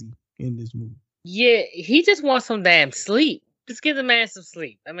 crazy in this movie. Yeah, he just wants some damn sleep. Just give the man some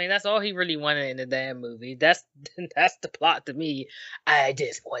sleep. I mean, that's all he really wanted in the damn movie. That's the plot to me. I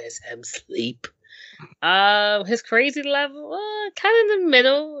just wanted some sleep. His crazy level, kind of in the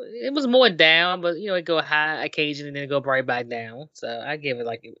middle. It was more down, but it go high occasionally and then go right back down. So I give it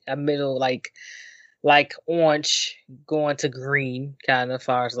like a middle, like orange going to green, kind of, as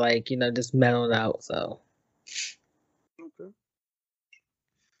far as like just mellowed out. So. Okay.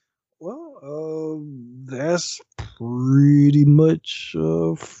 Well, that's pretty much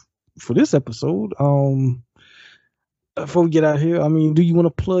for this episode. Before we get out here, I mean, do you want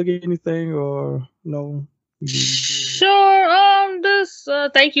to plug anything or no? Sure.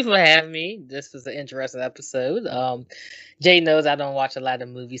 Thank you for having me. This was an interesting episode. Jay knows I don't watch a lot of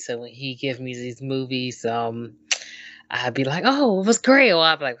movies, so when he gives me these movies, I'd be like, "Oh, it was great." Or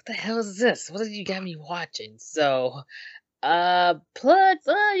I'd be like, "What the hell is this? What did you got me watching?" So, plugs.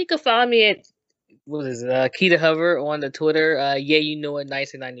 You can find me at Keita Hover on the Twitter. Yeah, you know it.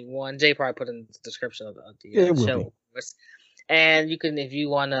 1991. Jay probably put in the description of the show. And you can, if you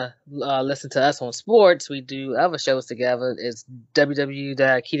want to listen to us on sports, we do other shows together. It's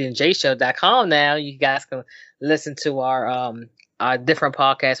www.keatonjshow.com now. You guys can listen to our different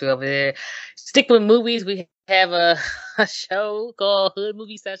podcasts over there. Stick with movies. We have a show called Hood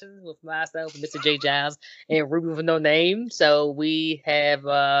Movie Sessions with myself, Mr. J. Giles, and Ruby with No Name. So we have,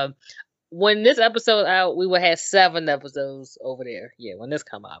 when this episode out, we will have 7 episodes over there. Yeah, when this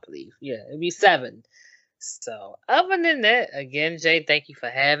come out, I believe. Yeah, it'll be 7. So, other than that, again, Jay, thank you for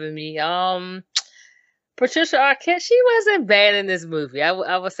having me. Patricia Arquette, she wasn't bad in this movie.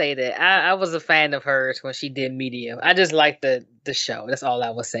 I would say that. I was a fan of hers when she did Medium. I just liked the show. That's all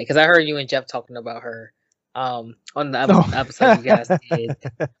I would say. Because I heard you and Jeff talking about her on the other episode you guys did.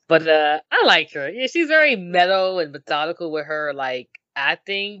 But I like her. Yeah, she's very mellow and methodical with her like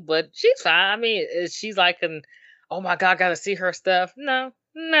acting, but she's fine. I mean, she's like oh my God, gotta see her stuff. No,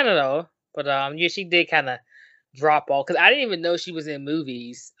 not at all. But yeah, she did kind of drop off because I didn't even know she was in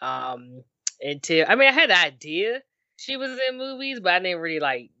movies until, I mean, I had an idea she was in movies, but I didn't really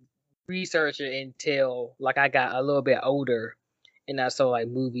like research it until like I got a little bit older and I saw like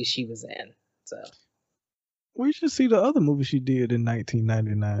movies she was in. So we should see the other movie she did in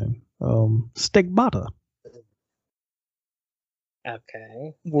 1999, Steak Butter.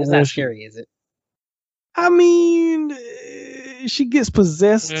 Okay, it's not scary, is it? I mean, she gets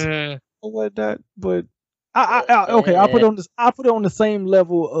possessed. Or whatnot, but okay, I'll put it on the same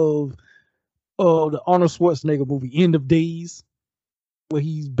level of the Arnold Schwarzenegger movie End of Days, where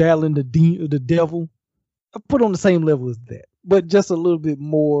he's battling the devil. I put it on the same level as that. but just a little bit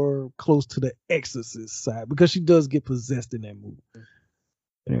more close to the Exorcist side because she does get possessed in that movie.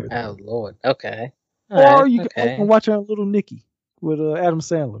 Oh Lord. Okay. Or you okay. can watch her on Little Nicky with Adam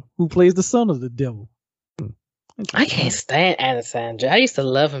Sandler, who plays the son of the devil. I can't stand Adam Sandler. I used to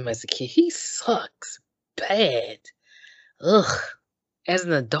love him as a kid. He sucks bad. Ugh. As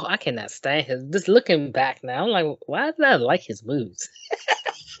an adult, I cannot stand him. Just looking back now, I'm like, why did I like his moves?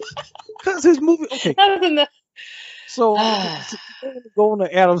 Because his movie, okay. I don't know. So going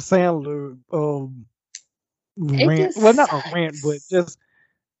to Adam Sandler rant. Well, not a rant, but just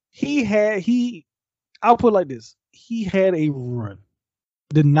I'll put it like this. He had a run.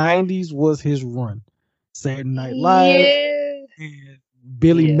 The 90s was his run. Saturday Night Live, and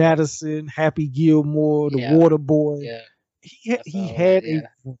Billy Madison, Happy Gilmore, The Water Boy. Yeah. He had a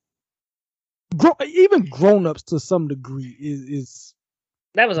even Grown Ups to some degree is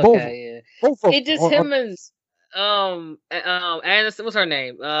that was both, okay. Both it just him and Aniston, what's her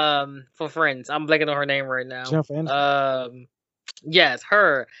name? For Friends, I'm blanking on her name right now. Jennifer Aniston. Yes,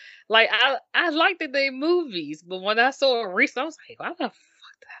 her. Like I liked their movies, but when I saw it recently, I was like, why the fuck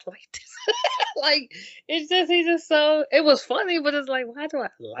did I like this? Like he's just so. It was funny, but it's like, why do I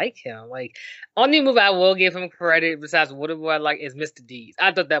like him? Like only movie I will give him credit besides Waterboy I like is Mr. Deeds.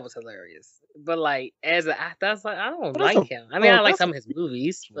 I thought that was hilarious, but like as an actor, I was like, I don't like him. I mean, I like some of his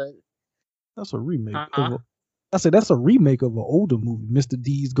movies, but that's a remake. I said that's a remake of an older movie, Mr.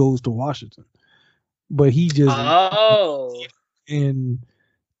 Deeds Goes to Washington, but he just and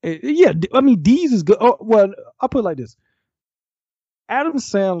yeah, I mean Deeds is good. Oh, well, I'll put it like this: Adam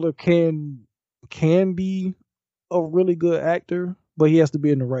Sandler can be a really good actor, but he has to be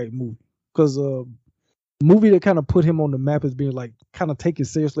in the right movie. Because movie that kind of put him on the map as being like kind of taken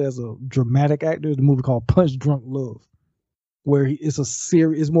seriously as a dramatic actor is the movie called Punch Drunk Love, where it's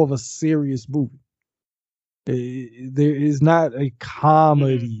more of a serious movie. There is not a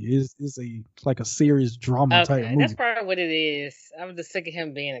comedy. It's like a serious drama type movie. That's probably what it is. I'm just sick of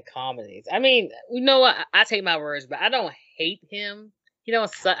him being in comedies. I mean, you know what? I take my words, but I don't hate him. He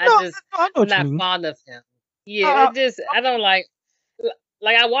don't suck. I'm not fond of him. Yeah, I don't like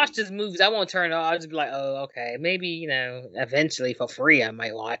I watch his movies. I won't turn it off. I'll just be like, oh, okay. Maybe, eventually for free I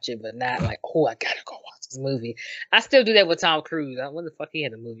might watch it, but not like, oh, I gotta go watch this movie. I still do that with Tom Cruise. When the fuck he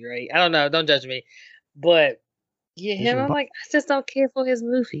had a movie, right? I don't know. Don't judge me. But yeah, him, I'm like, I just don't care for his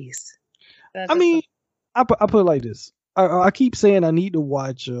movies. I mean, I put it like this. I keep saying I need to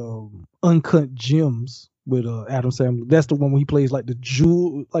watch Uncut Gems with Adam Sandler. That's the one where he plays like the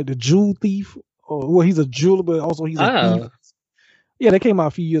jewel thief. Well, he's a jeweler, but also he's a thief. Yeah, that came out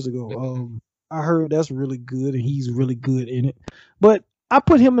a few years ago. I heard that's really good, and he's really good in it. But I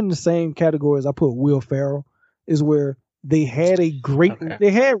put him in the same category as I put Will Ferrell, is where they had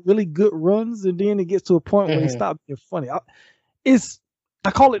they had really good runs, and then it gets to a point where they stop being funny. I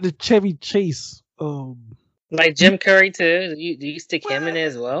call it the Chevy Chase. Like Jim Carrey too. Do you stick him in there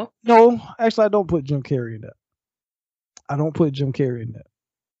as well? No, actually, I don't put Jim Carrey in that. I don't put Jim Carrey in that.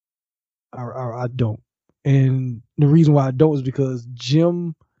 I don't. And the reason why I don't is because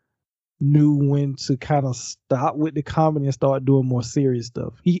Jim knew when to kind of stop with the comedy and start doing more serious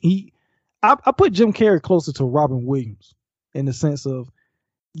stuff. I put Jim Carrey closer to Robin Williams in the sense of,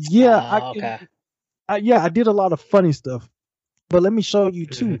 I did a lot of funny stuff, but let me show you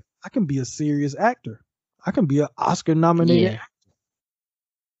too. I can be a serious actor. I can be an Oscar nominated actor.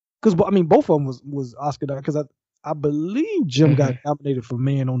 Because I mean, both of them was Oscar nominated. Because I believe Jim got nominated for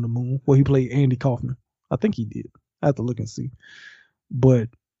Man on the Moon, where he played Andy Kaufman. I think he did. I have to look and see. But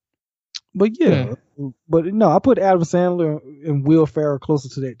yeah, but no, I put Adam Sandler and Will Ferrell closer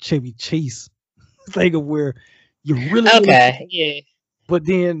to that Chevy Chase thing of where you really but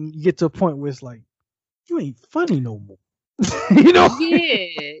then you get to a point where it's like you ain't funny no more. Yeah.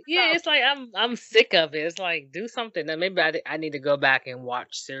 It's like I'm sick of it. It's like do something. Then maybe I need to go back and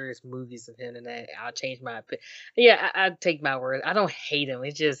watch serious movies of him, and then I'll change my opinion. Yeah, I take my word. I don't hate him.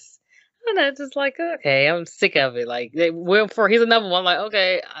 It's just. I don't know, just like okay, I'm sick of it. Like he's another one. Like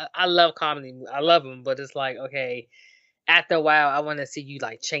okay, I love comedy, I love him, but it's like okay, after a while, I want to see you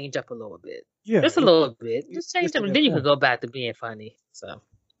like change up a little bit, just a little bit, just change up, and then you can go back to being funny. So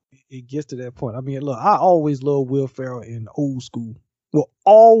it gets to that point. I mean, look, I always love Will Ferrell in Old School. Well,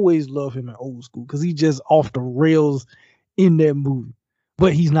 always love him in Old School because he's just off the rails in that movie,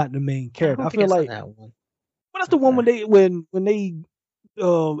 but he's not the main character. I feel like that one. Well, that's the one when they.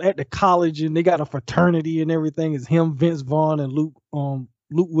 At the college and they got a fraternity and everything is him, Vince Vaughn, and Luke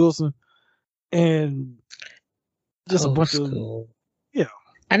Wilson, and just a bunch of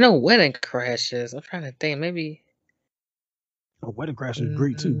I know Wedding Crashers. I'm trying to think, maybe Wedding Crashers is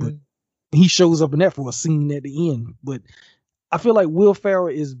great too, but he shows up in that for a scene at the end. But I feel like Will Ferrell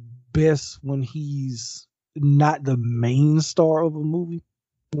is best when he's not the main star of a movie,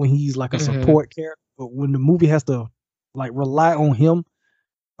 when he's like a support character. But when the movie has to like rely on him,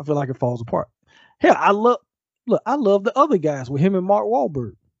 I feel like it falls apart. Hell, I love the other guys with him and Mark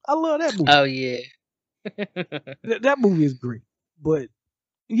Wahlberg. I love that movie. Oh yeah. That movie is great. But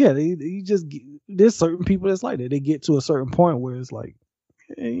yeah, there's certain people that's like that. They get to a certain point where it's like,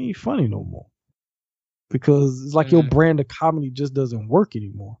 it ain't funny no more. Because it's like your brand of comedy just doesn't work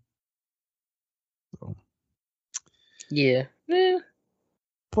anymore. So. Yeah.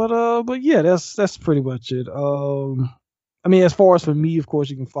 But yeah, that's pretty much it. I mean, as far as for me, of course,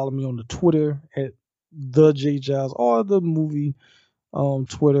 you can follow me on the Twitter at the J Giles or the movie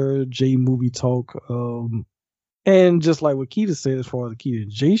Twitter J Movie Talk. And just like what Keita said, as far as the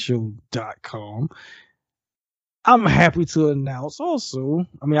KeitaJShow.com, I'm happy to announce also.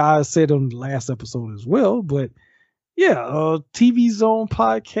 I mean, I said on the last episode as well, but yeah, TV Zone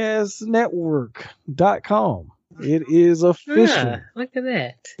Podcast Network.com. It is official. Look at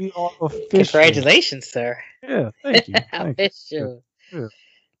that. We are official. Congratulations, sir. Yeah, thank you. Thank official. You. Yeah.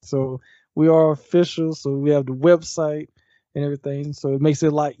 So we are official. So we have the website and everything. So it makes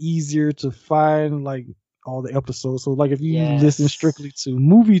it a lot easier to find like all the episodes. So like if you listen strictly to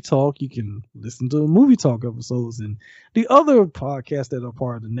Movie Talk, you can listen to Movie Talk episodes and the other podcasts that are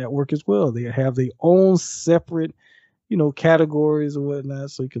part of the network as well. They have their own separate, categories or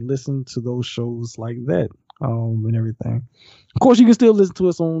whatnot. So you can listen to those shows like that. And everything. Of course, you can still listen to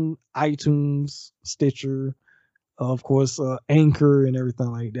us on iTunes, Stitcher, of course, Anchor and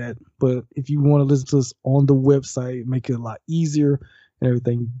everything like that. But if you want to listen to us on the website, make it a lot easier and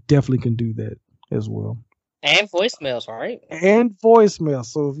everything, you definitely can do that as well. And voicemails, right? And voicemail.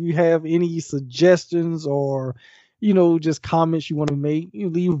 So if you have any suggestions or, just comments you want to make, you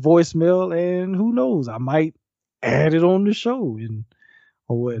leave voicemail, and who knows, I might add it on the show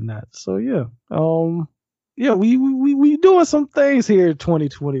or whatnot. So yeah. Yeah, we doing some things here in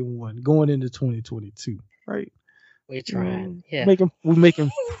 2021, going into 2022, right? We're trying, yeah. We're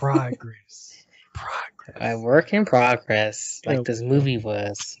making progress. A work in progress, like this movie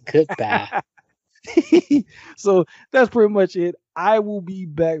was. Goodbye. So that's pretty much it. I will be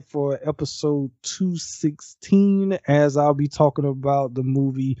back for episode 216 as I'll be talking about the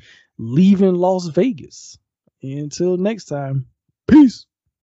movie Leaving Las Vegas. Until next time, peace.